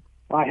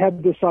 I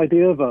had this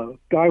idea of a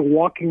guy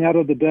walking out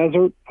of the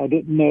desert. I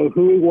didn't know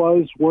who he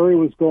was, where he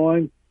was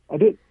going. I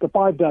did the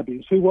 5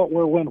 W's, who, what,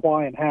 where, when,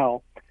 why, and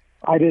how.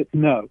 I didn't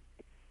know.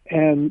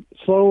 And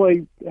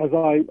slowly, as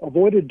I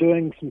avoided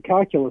doing some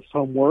calculus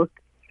homework,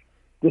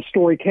 the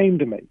story came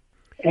to me.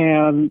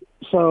 And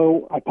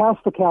so I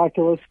passed the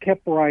calculus,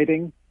 kept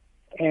writing,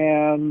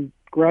 and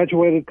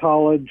graduated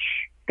college,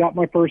 got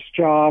my first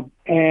job,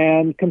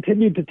 and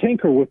continued to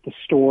tinker with the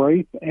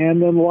story.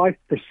 And then life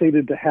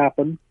proceeded to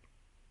happen.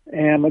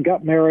 And I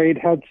got married,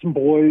 had some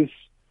boys,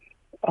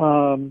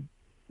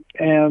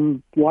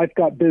 and life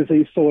got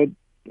busy, so it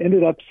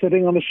ended up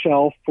sitting on a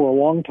shelf for a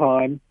long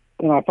time.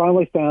 And I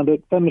finally found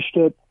it, finished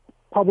it,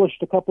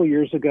 published a couple of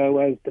years ago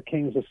as The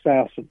King's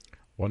Assassin.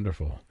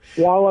 Wonderful.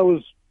 While I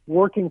was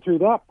working through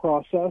that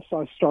process,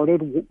 I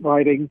started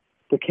writing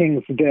The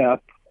King's Death,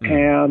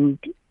 and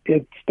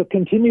it's the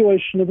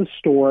continuation of the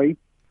story.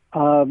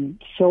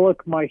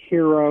 Silik, my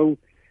hero,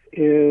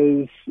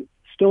 is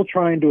still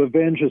trying to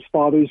avenge his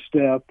father's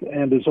death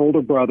and his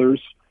older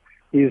brother's.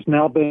 He's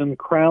now been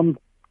crowned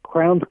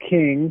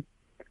king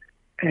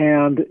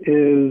and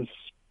is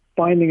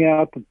finding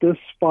out that this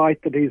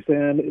fight that he's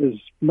in is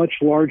much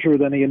larger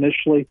than he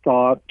initially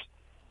thought,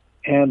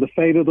 and the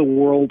fate of the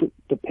world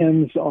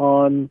depends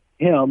on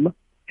him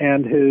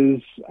and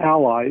his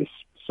allies.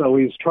 So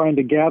he's trying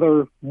to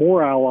gather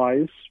more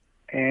allies,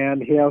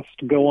 and he has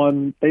to go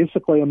on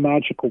basically a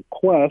magical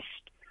quest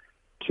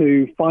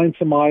to find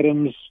some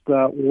items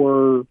that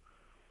were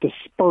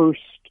dispersed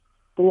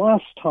the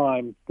last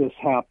time this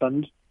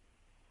happened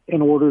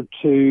in order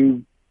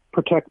to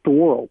protect the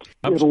world.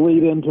 It'll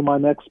lead into my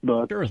next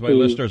book. Share with my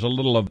listeners a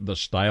little of the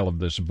style of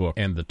this book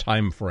and the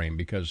time frame,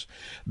 because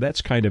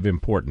that's kind of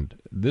important.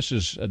 This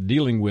is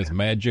dealing with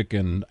magic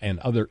and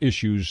other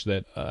issues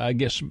that I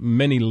guess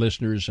many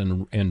listeners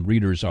and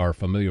readers are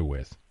familiar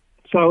with.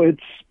 So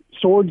it's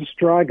swords,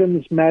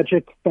 dragons,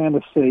 magic,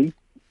 fantasy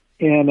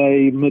in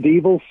a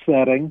medieval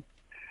setting,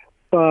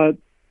 but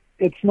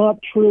it's not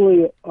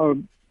truly a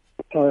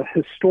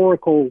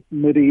historical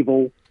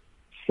medieval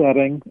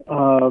setting.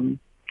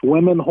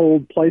 Women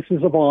hold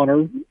places of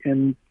honor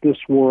in this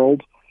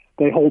world.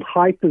 They hold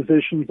high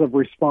positions of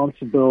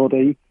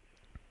responsibility.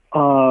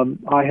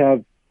 I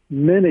have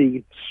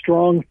many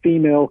strong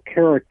female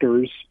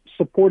characters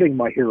supporting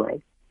my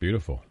hero.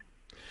 Beautiful.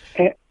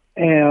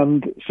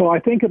 And so I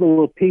think it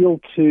will appeal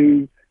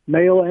to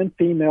male and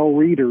female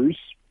readers,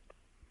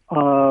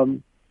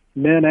 men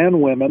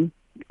and women,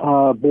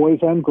 boys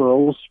and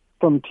girls,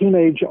 from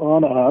teenage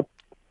on up.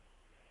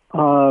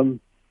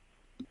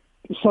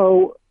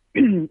 So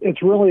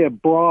it's really a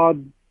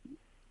broad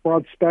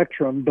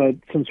spectrum, but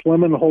since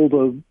women hold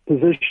a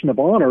position of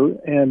honor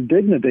and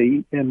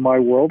dignity in my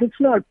world, it's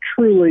not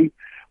truly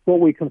what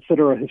we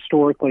consider a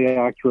historically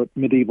accurate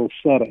medieval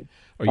setting.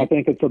 I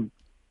think it's a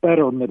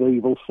better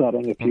medieval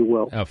setting, if you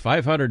will.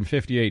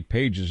 558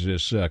 pages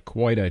is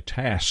quite a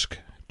task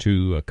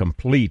to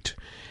complete.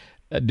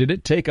 Did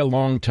it take a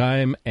long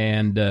time?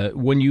 And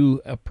when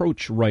you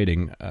approach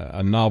writing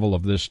a novel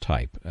of this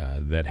type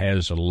that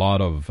has a lot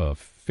of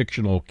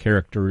fictional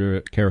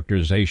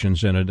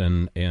characterizations in it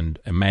and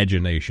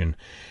imagination,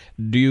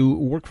 do you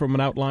work from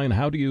an outline?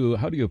 How do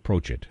you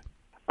approach it?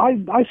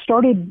 I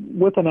started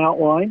with an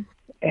outline,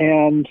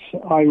 and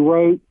I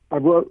wrote.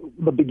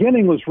 The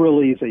beginning was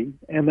real easy,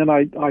 and then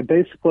I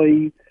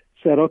basically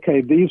said,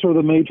 okay, these are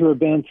the major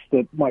events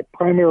that my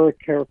primary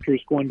character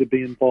is going to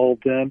be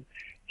involved in.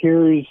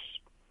 Here's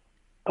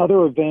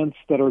other events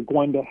that are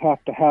going to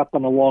have to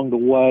happen along the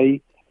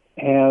way.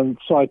 And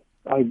so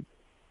I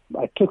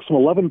took some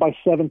 11 by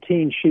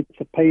 17 sheets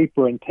of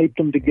paper and taped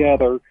them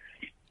together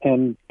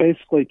and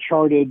basically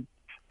charted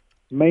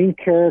main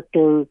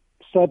character,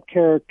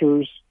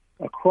 sub-characters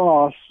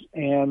across,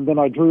 and then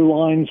I drew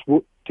lines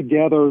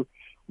together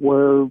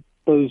where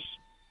those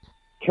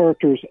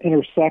characters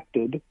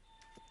intersected.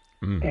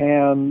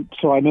 And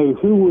so I knew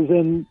who was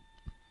in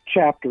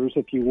chapters,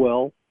 if you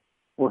will,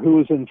 or who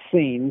was in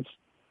scenes,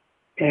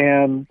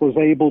 and was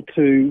able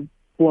to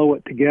flow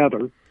it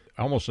together.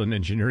 Almost an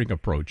engineering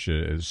approach.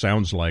 It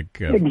sounds like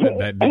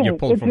that you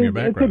pulled from your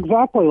background. It's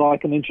exactly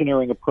like an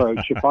engineering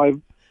approach.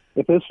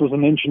 If this was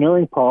an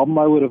engineering problem,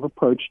 I would have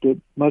approached it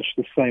much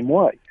the same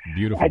way.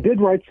 Beautiful. I did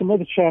write some of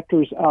the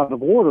chapters out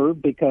of order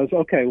because,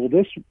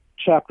 this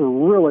chapter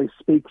really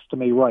speaks to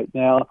me right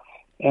now,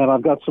 and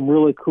I've got some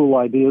really cool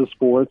ideas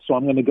for it, so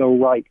I'm going to go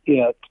write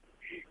it.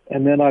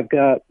 And then I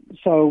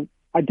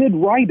did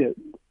write it,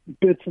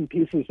 bits and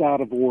pieces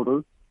out of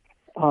order,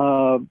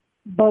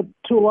 but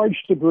to a large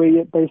degree,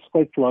 it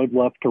basically flowed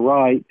left to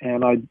right,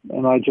 and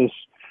I just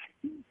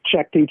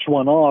checked each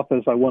one off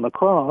as I went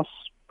across,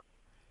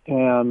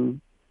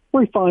 and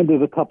refined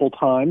it a couple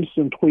times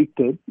and tweaked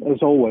it, as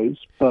always,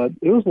 but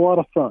it was a lot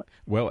of fun.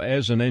 Well,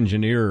 as an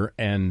engineer,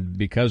 and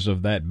because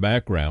of that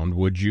background,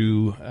 would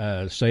you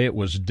say it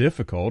was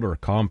difficult or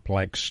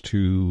complex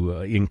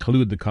to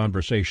include the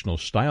conversational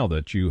style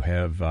that you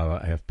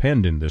have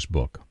penned in this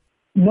book?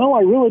 No,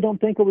 I really don't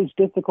think it was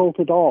difficult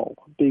at all,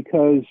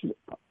 because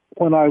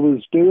when I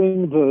was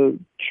doing the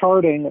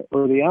charting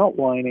or the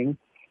outlining,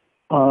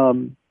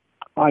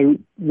 I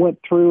went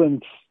through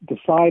and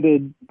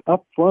decided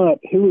up front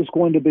who was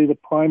going to be the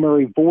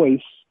primary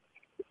voice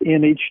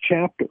in each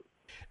chapter.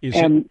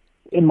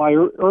 In my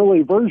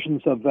early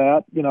versions of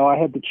that, I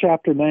had the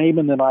chapter name,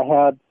 and then I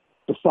had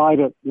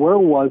decided where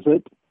was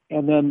it,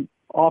 and then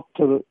off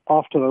to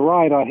the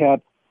right, I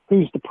had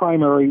who's the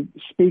primary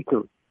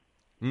speaker.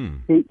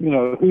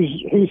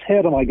 Whose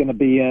head am I going to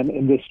be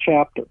in this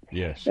chapter?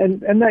 Yes.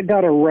 And that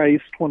got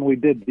erased when we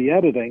did the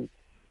editing,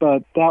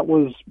 but that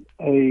was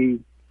a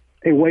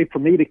way for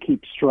me to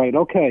keep straight.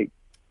 Okay,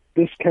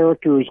 this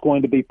character is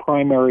going to be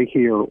primary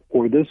here,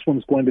 or this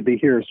one's going to be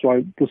here. So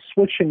I was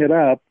switching it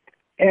up,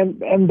 and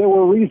there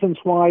were reasons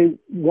why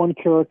one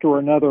character or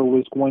another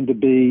was going to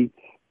be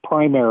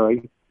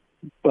primary,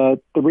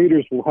 but the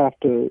readers will have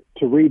to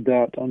read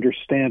that to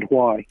understand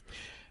why.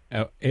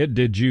 Ed,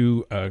 did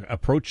you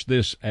approach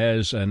this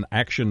as an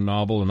action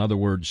novel? In other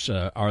words,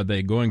 are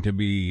they going to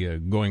be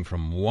going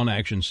from one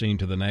action scene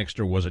to the next,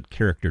 or was it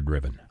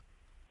character-driven?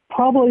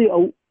 Probably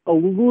a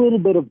little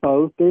bit of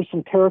both. There's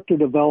some character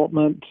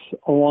development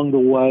along the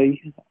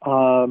way,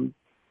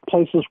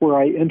 places where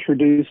I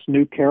introduced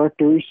new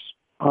characters.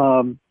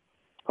 I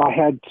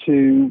had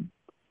to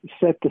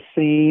set the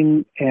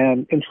scene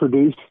and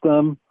introduce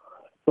them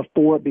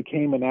before it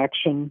became an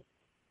action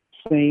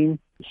scene.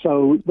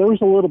 So there was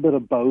a little bit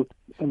of both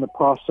in the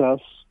process.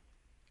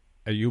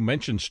 You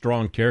mentioned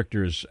strong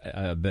characters,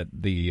 that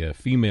the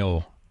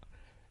female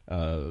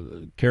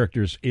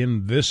characters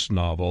in this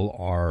novel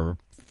are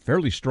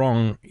fairly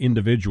strong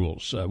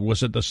individuals.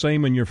 Was it the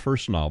same in your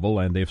first novel?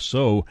 And if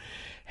so,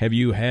 have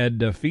you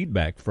had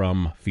feedback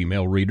from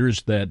female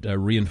readers that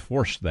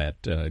reinforced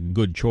that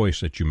good choice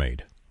that you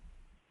made?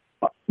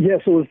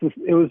 Yes, it was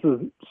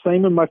the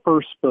same in my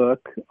first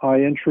book. I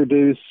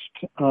introduced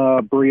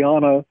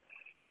Brianna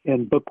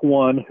in book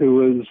one,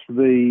 who is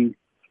the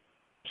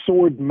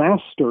sword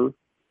master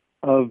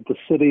of the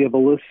city of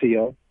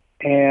Elysia,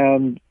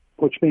 and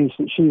which means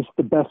that she's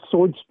the best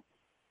swords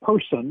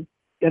person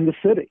in the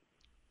city.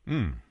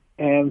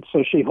 And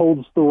so she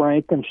holds the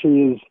rank, and she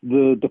is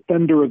the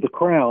defender of the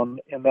crown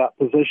in that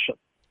position.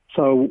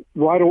 So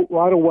right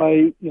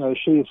away,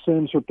 she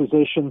assumes her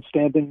position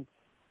standing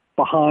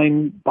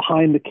behind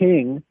the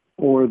king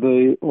or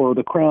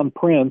the crown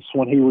prince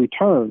when he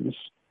returns,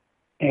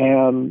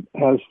 and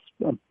has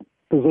a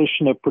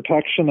position of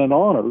protection and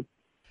honor.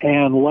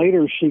 And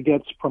later she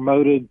gets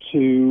promoted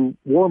to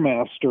War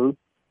Master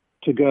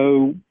to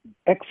go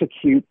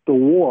execute the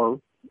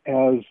war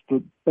as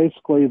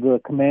basically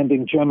the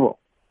commanding general.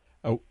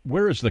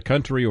 Where is the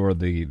country or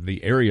the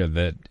area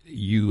that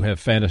you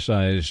have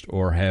fantasized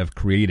or have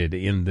created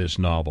in this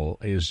novel?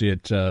 Is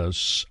it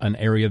an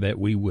area that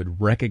we would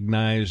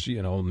recognize?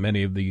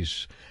 Many of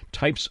these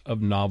types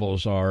of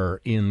novels are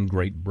in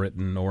Great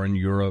Britain or in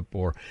Europe,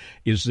 or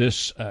is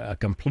this a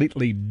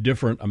completely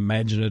different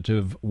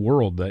imaginative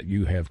world that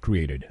you have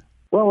created?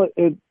 Well,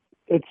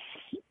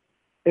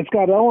 it's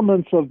got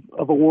elements of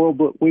a world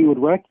that we would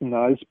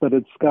recognize, but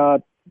it's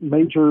got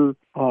major,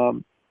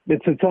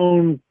 it's its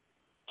own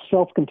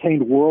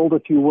self-contained world,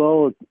 if you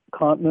will, a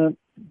continent.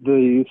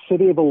 The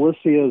city of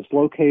Elysia is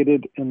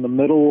located in the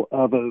middle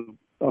of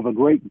a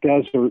great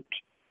desert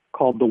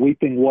called the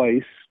Weeping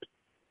Waste,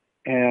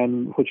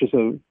 and which is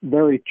a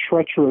very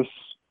treacherous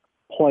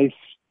place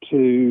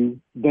to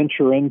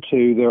venture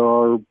into. There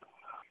are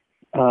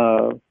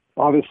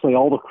obviously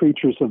all the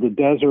creatures of the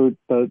desert,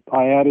 but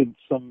I added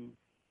some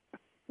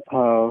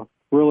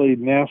really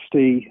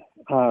nasty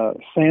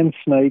sand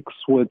snakes,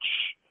 which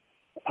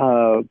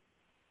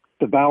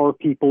devour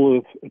people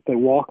if they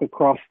walk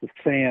across the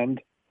sand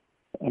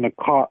and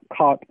are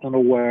caught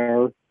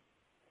unaware.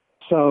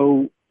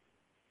 So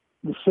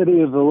the city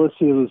of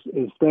Elysia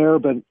is there,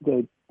 but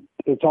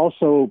it's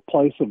also a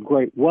place of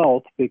great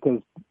wealth,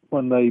 because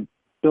when they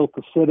built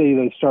the city,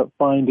 they start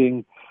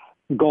finding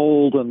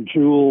gold and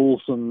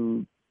jewels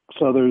and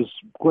so there's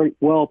great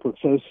wealth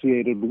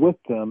associated with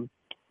them.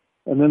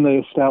 And then they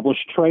establish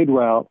trade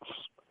routes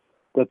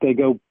that they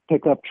go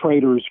pick up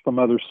traders from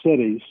other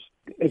cities.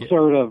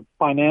 Exert a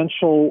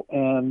financial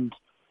and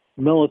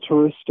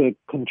militaristic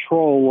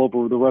control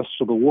over the rest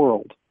of the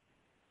world.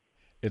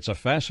 It's a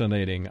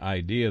fascinating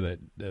idea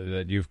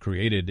that you've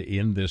created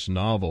in this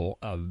novel.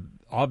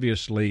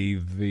 Obviously,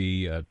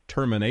 the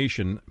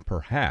termination,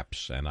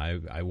 perhaps, and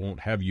I won't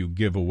have you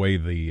give away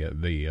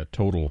the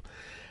total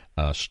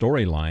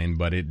storyline,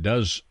 but it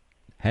does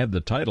have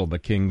the title, "The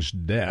King's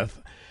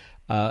Death."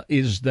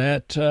 Is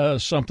that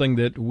something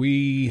that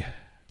we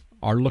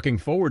are looking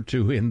forward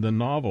to in the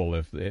novel,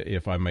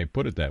 if I may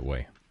put it that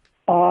way?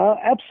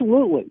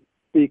 Absolutely,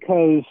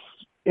 because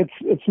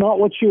it's not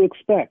what you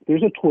expect.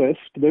 There's a twist,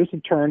 there's a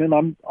turn, and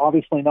I'm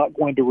obviously not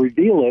going to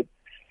reveal it,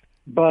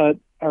 but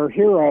our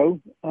hero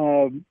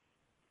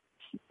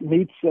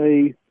meets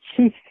a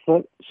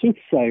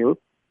soothsayer. Let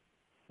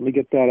me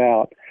get that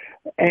out.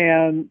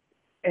 And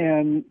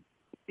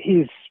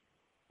he's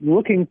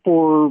looking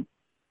for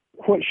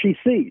what she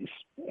sees,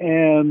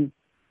 and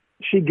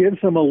she gives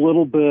him a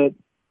little bit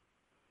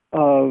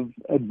of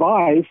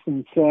advice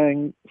and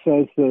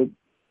says that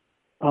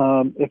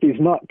if he's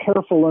not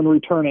careful in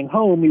returning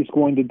home, he's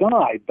going to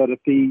die. But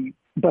he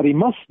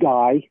must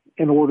die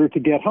in order to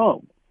get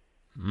home.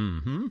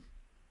 Mm-hmm.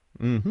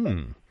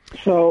 Mm-hmm.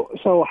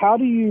 So how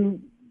do you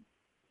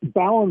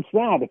balance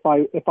that?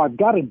 If I've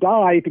got to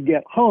die to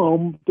get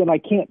home, then I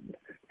can't.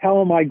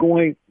 How am I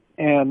going?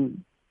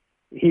 And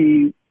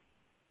he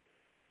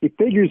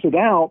figures it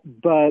out,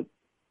 but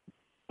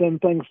then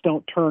things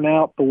don't turn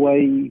out the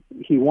way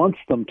he wants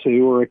them to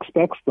or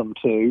expects them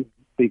to,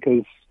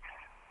 because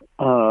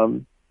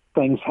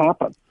things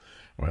happen.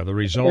 Well, the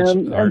results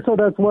and so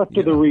that's left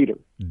to the reader.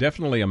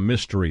 Definitely a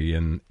mystery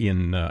in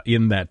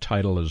that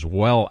title, as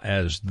well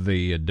as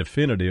the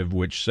definitive,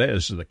 which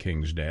says "The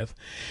King's Death."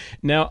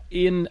 Now,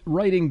 in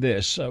writing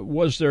this,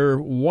 was there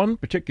one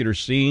particular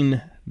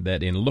scene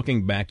that, in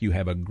looking back, you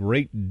have a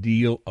great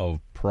deal of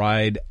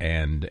pride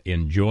and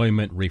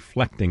enjoyment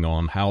reflecting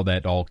on how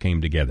that all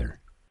came together?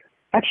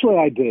 Actually,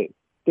 I do.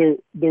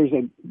 There's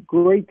a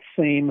great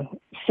scene.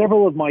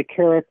 Several of my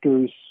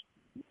characters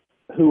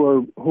who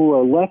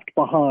are left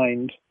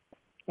behind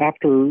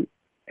after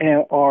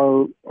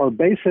are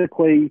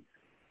basically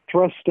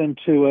thrust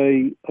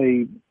into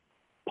a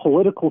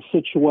political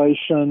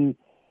situation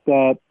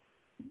that,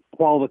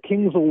 while the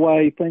king's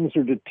away, things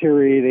are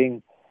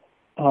deteriorating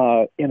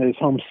in his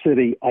home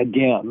city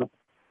again.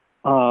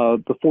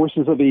 The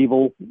forces of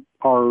evil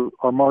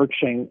are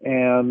marching,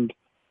 and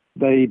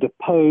they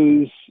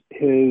depose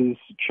his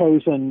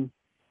chosen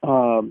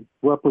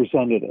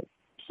representative.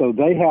 So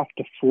they have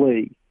to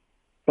flee,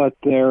 but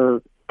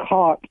they're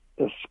caught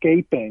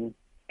escaping,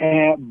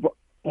 and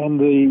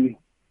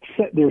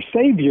their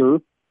savior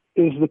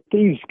is the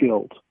Thieves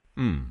Guild.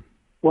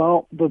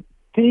 Well, the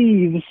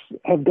thieves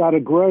have got a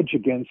grudge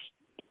against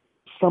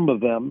some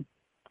of them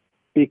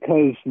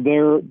because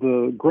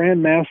the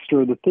Grand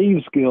Master of the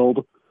Thieves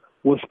Guild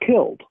was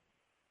killed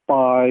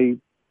by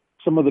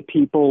some of the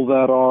people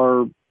that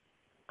are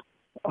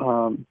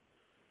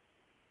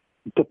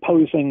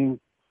deposing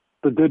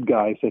the good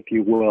guys, if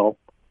you will.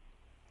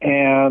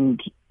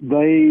 And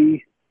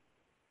they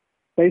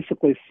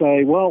basically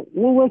say, well,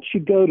 we'll let you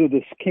go to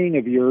this king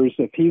of yours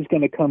if he's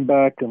going to come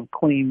back and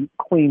clean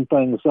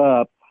things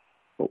up,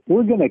 but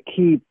we're going to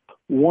keep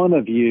one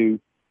of you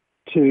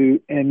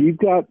and you've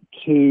got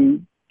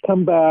to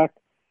come back,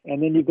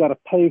 and then you've got to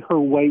pay her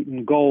weight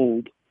in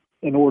gold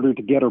in order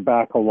to get her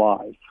back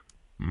alive.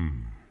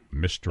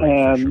 Mystery,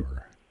 for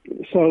sure.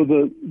 So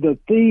the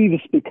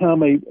thieves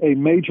become a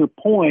major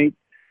point,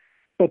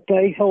 but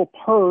they help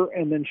her,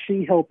 and then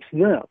she helps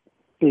them,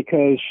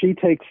 because she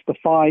takes the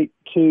fight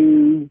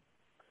to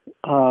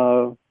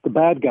the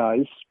bad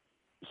guys.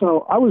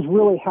 So I was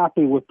really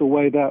happy with the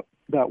way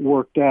that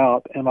worked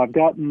out, and I've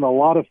gotten a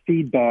lot of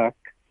feedback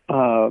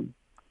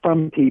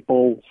from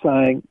people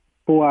saying,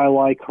 "Oh, I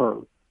like her.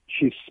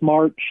 She's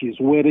smart, she's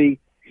witty,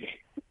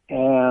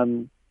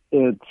 and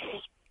it's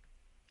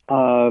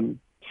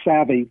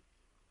savvy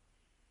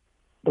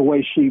the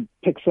way she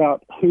picks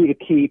out who to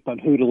keep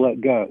and who to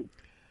let go."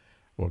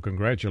 Well,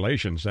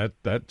 congratulations.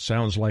 That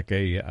sounds like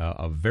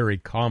a very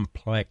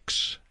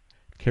complex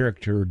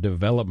character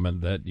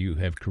development that you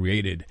have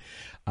created.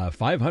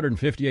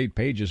 558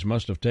 pages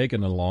must have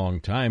taken a long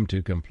time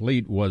to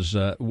complete. Was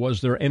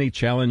there any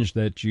challenge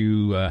that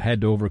you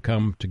had to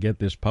overcome to get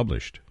this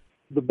published?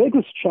 The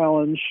biggest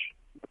challenge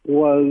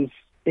was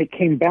it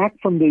came back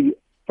from the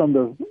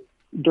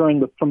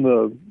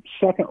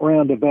second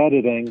round of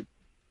editing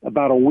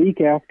about a week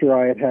after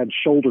I had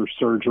shoulder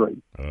surgery.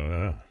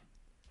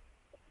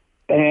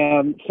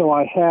 And so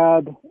I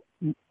had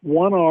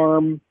one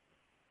arm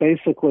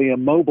basically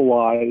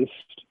immobilized,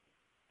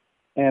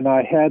 and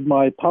I had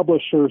my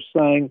publisher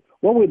saying,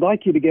 well, we'd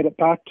like you to get it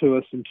back to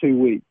us in 2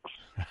 weeks.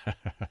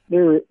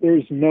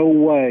 There's no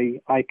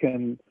way I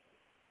can,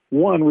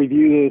 one,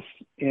 review this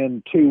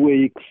in 2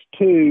 weeks.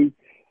 Two,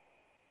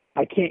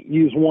 I can't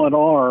use one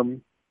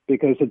arm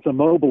because it's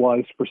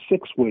immobilized for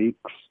 6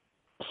 weeks.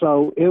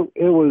 So it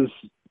was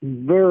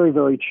very,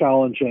 very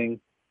challenging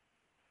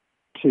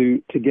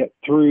to get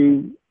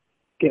through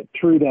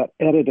that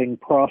editing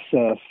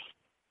process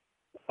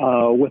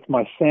with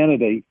my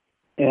sanity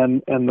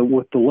and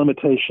with the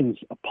limitations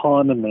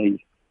upon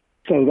me.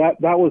 So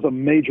that was a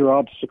major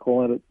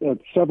obstacle, and at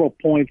several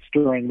points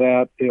during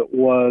that, it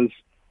was,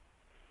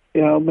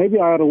 maybe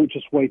I ought to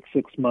just wait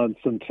 6 months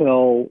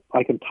until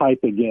I can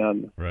type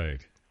again. Right.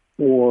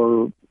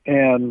 Before,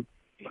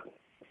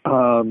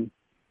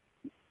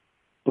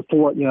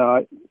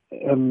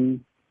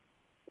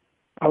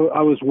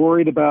 I was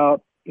worried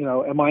about,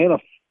 am I in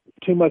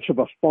too much of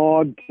a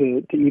fog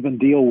to even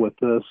deal with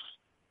this?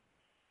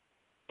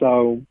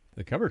 So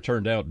the cover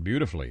turned out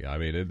beautifully. I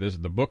mean,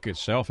 the book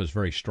itself is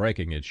very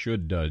striking. It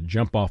should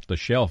jump off the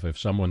shelf if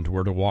someone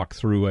were to walk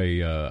through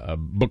a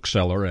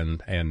bookseller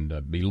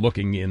and be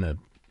looking in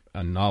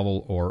a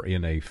novel or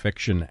in a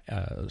fiction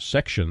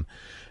section.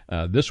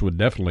 This would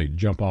definitely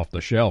jump off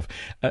the shelf.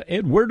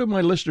 Ed, where do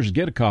my listeners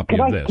get a copy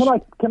of this?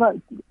 Can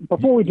I,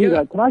 before we do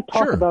that, can I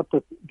talk sure. about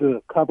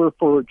the cover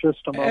for just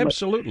a moment?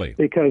 Absolutely.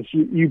 Because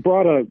you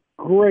brought a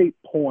great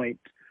point.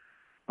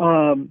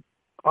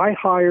 I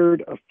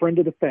hired a friend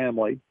of the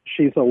family.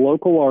 She's a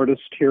local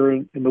artist here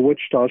in the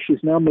Wichita.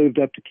 She's now moved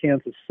up to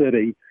Kansas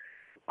City.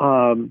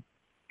 And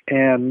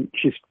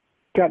she's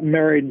gotten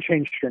married and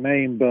changed her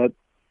name, but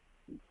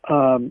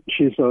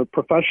she's a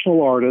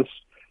professional artist.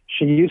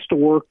 She used to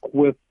work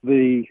with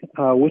the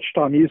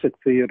Wichita Music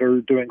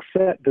Theater doing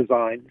set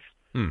designs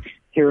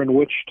here in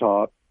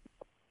Wichita.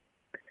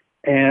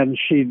 And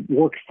she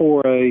worked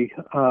for a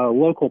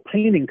local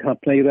painting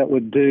company that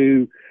would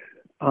do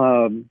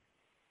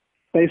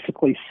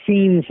basically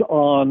scenes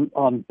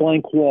on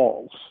blank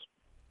walls,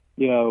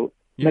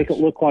 make it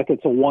look like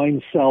it's a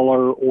wine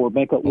cellar or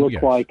make it look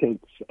like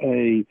it's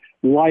a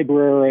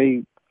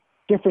library,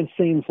 different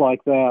scenes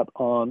like that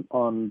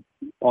on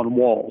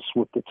walls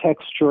with the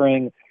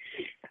texturing.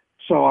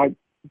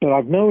 But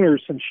I've known her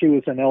since she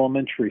was in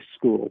elementary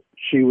school.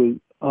 She was,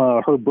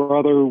 her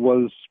brother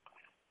was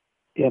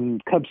in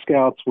Cub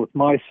Scouts with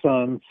my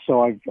son,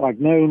 so I've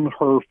known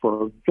her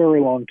for a very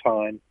long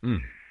time.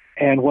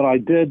 And when I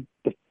did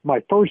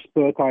my first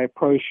book, I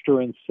approached her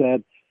and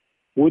said,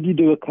 would you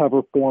do a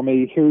cover for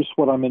me? Here's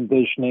what I'm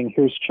envisioning.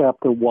 Here's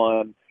chapter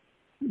 1.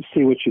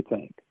 See what you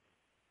think.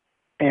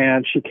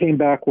 And she came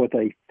back with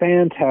a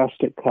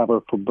fantastic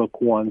cover for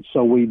book 1.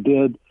 So we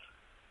did,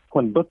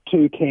 when book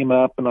 2 came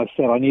up and I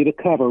said, I need a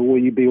cover. Will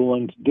you be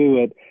willing to do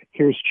it?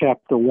 Here's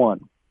chapter 1.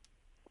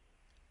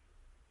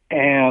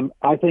 And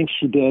I think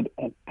she did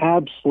an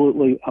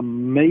absolutely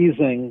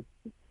amazing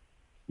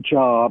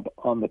job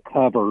on the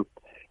cover.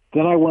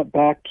 Then I went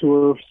back to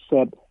her,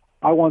 said,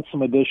 I want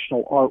some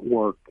additional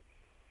artwork.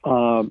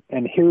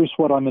 And here's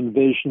what I'm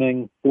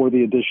envisioning for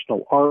the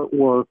additional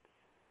artwork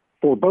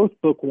for both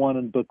book 1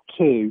 and book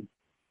 2.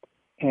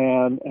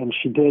 And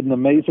she did an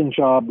amazing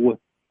job with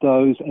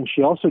those. And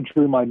she also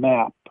drew my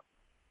map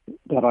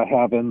that I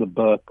have in the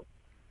book.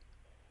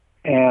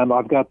 And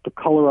I've got the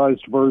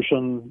colorized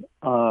version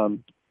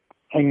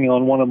hanging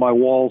on one of my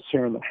walls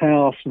here in the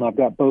house. And I've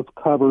got both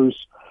covers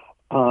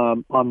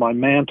on my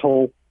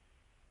mantle,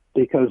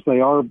 because they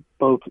are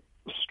both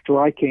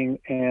striking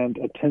and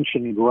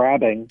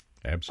attention-grabbing,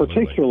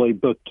 particularly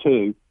book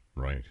 2.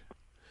 Right.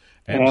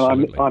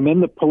 Absolutely. And I'm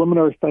in the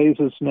preliminary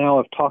phases now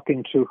of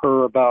talking to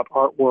her about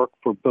artwork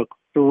for book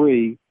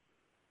 3,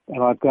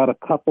 and I've got a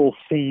couple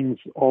scenes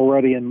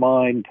already in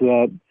mind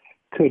that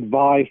could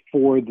vie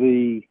for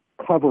the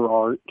cover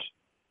art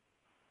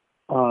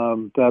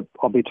that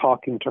I'll be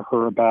talking to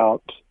her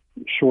about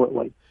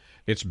shortly.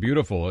 It's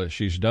beautiful.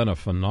 She's done a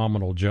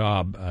phenomenal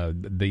job.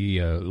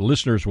 The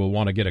listeners will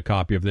want to get a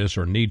copy of this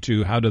or need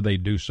to. How do they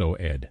do so,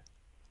 Ed?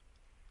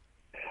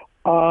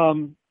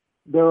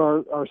 There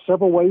are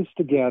several ways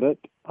to get it.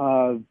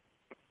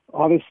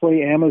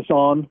 Obviously,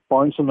 Amazon,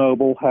 Barnes &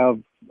 Noble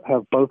have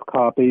both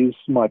copies.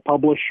 My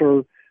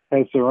publisher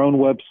has their own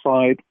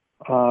website,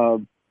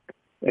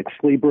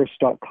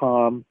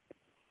 exlibris.com.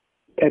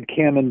 Ed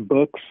Cannon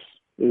Books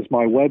is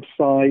my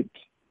website.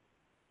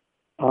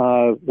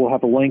 We'll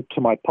have a link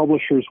to my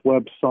publisher's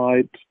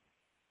website.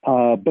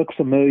 Books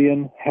A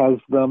Million has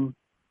them.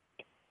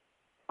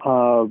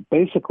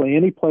 Basically,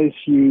 any place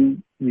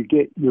you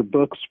get your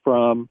books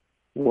from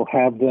will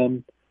have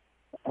them.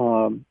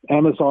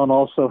 Amazon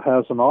also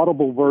has an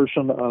Audible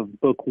version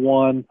of book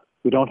 1.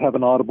 We don't have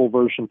an Audible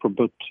version for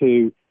book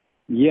 2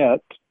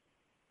 yet.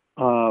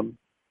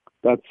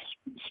 That's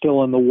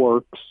still in the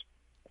works.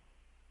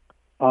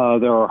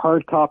 There are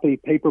hard copy,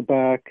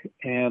 paperback,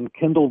 and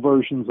Kindle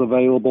versions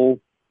available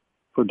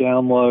for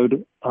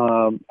download.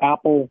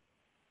 Apple,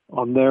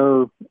 on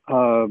their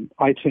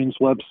iTunes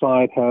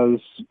website,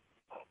 has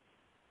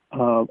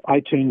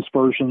iTunes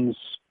versions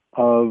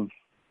of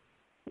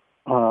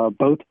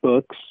both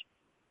books.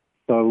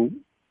 So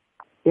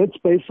it's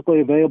basically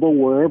available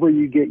wherever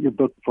you get your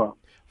book from.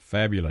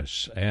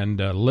 Fabulous. And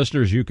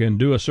listeners, you can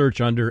do a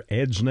search under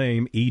Ed's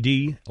name,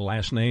 E.D.,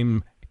 last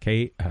name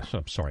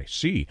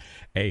C-A-N-N-O-N,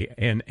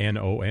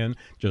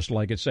 just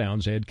like it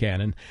sounds, Ed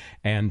Cannon.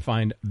 And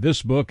find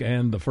this book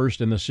and the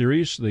first in the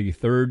series. The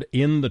third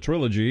in the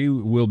trilogy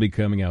will be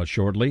coming out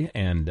shortly.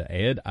 And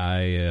Ed, I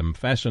am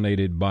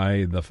fascinated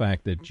by the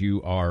fact that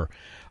you are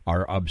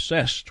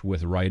obsessed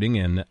with writing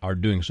and are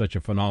doing such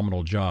a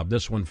phenomenal job.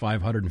 This one,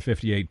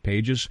 558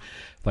 pages.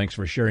 Thanks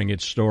for sharing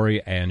its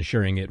story and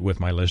sharing it with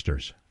my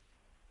listeners.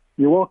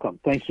 You're welcome.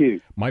 Thank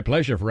you. My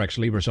pleasure. For Ex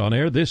Libris On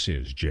Air, this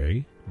is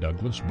J.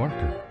 Douglas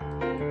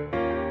Barker.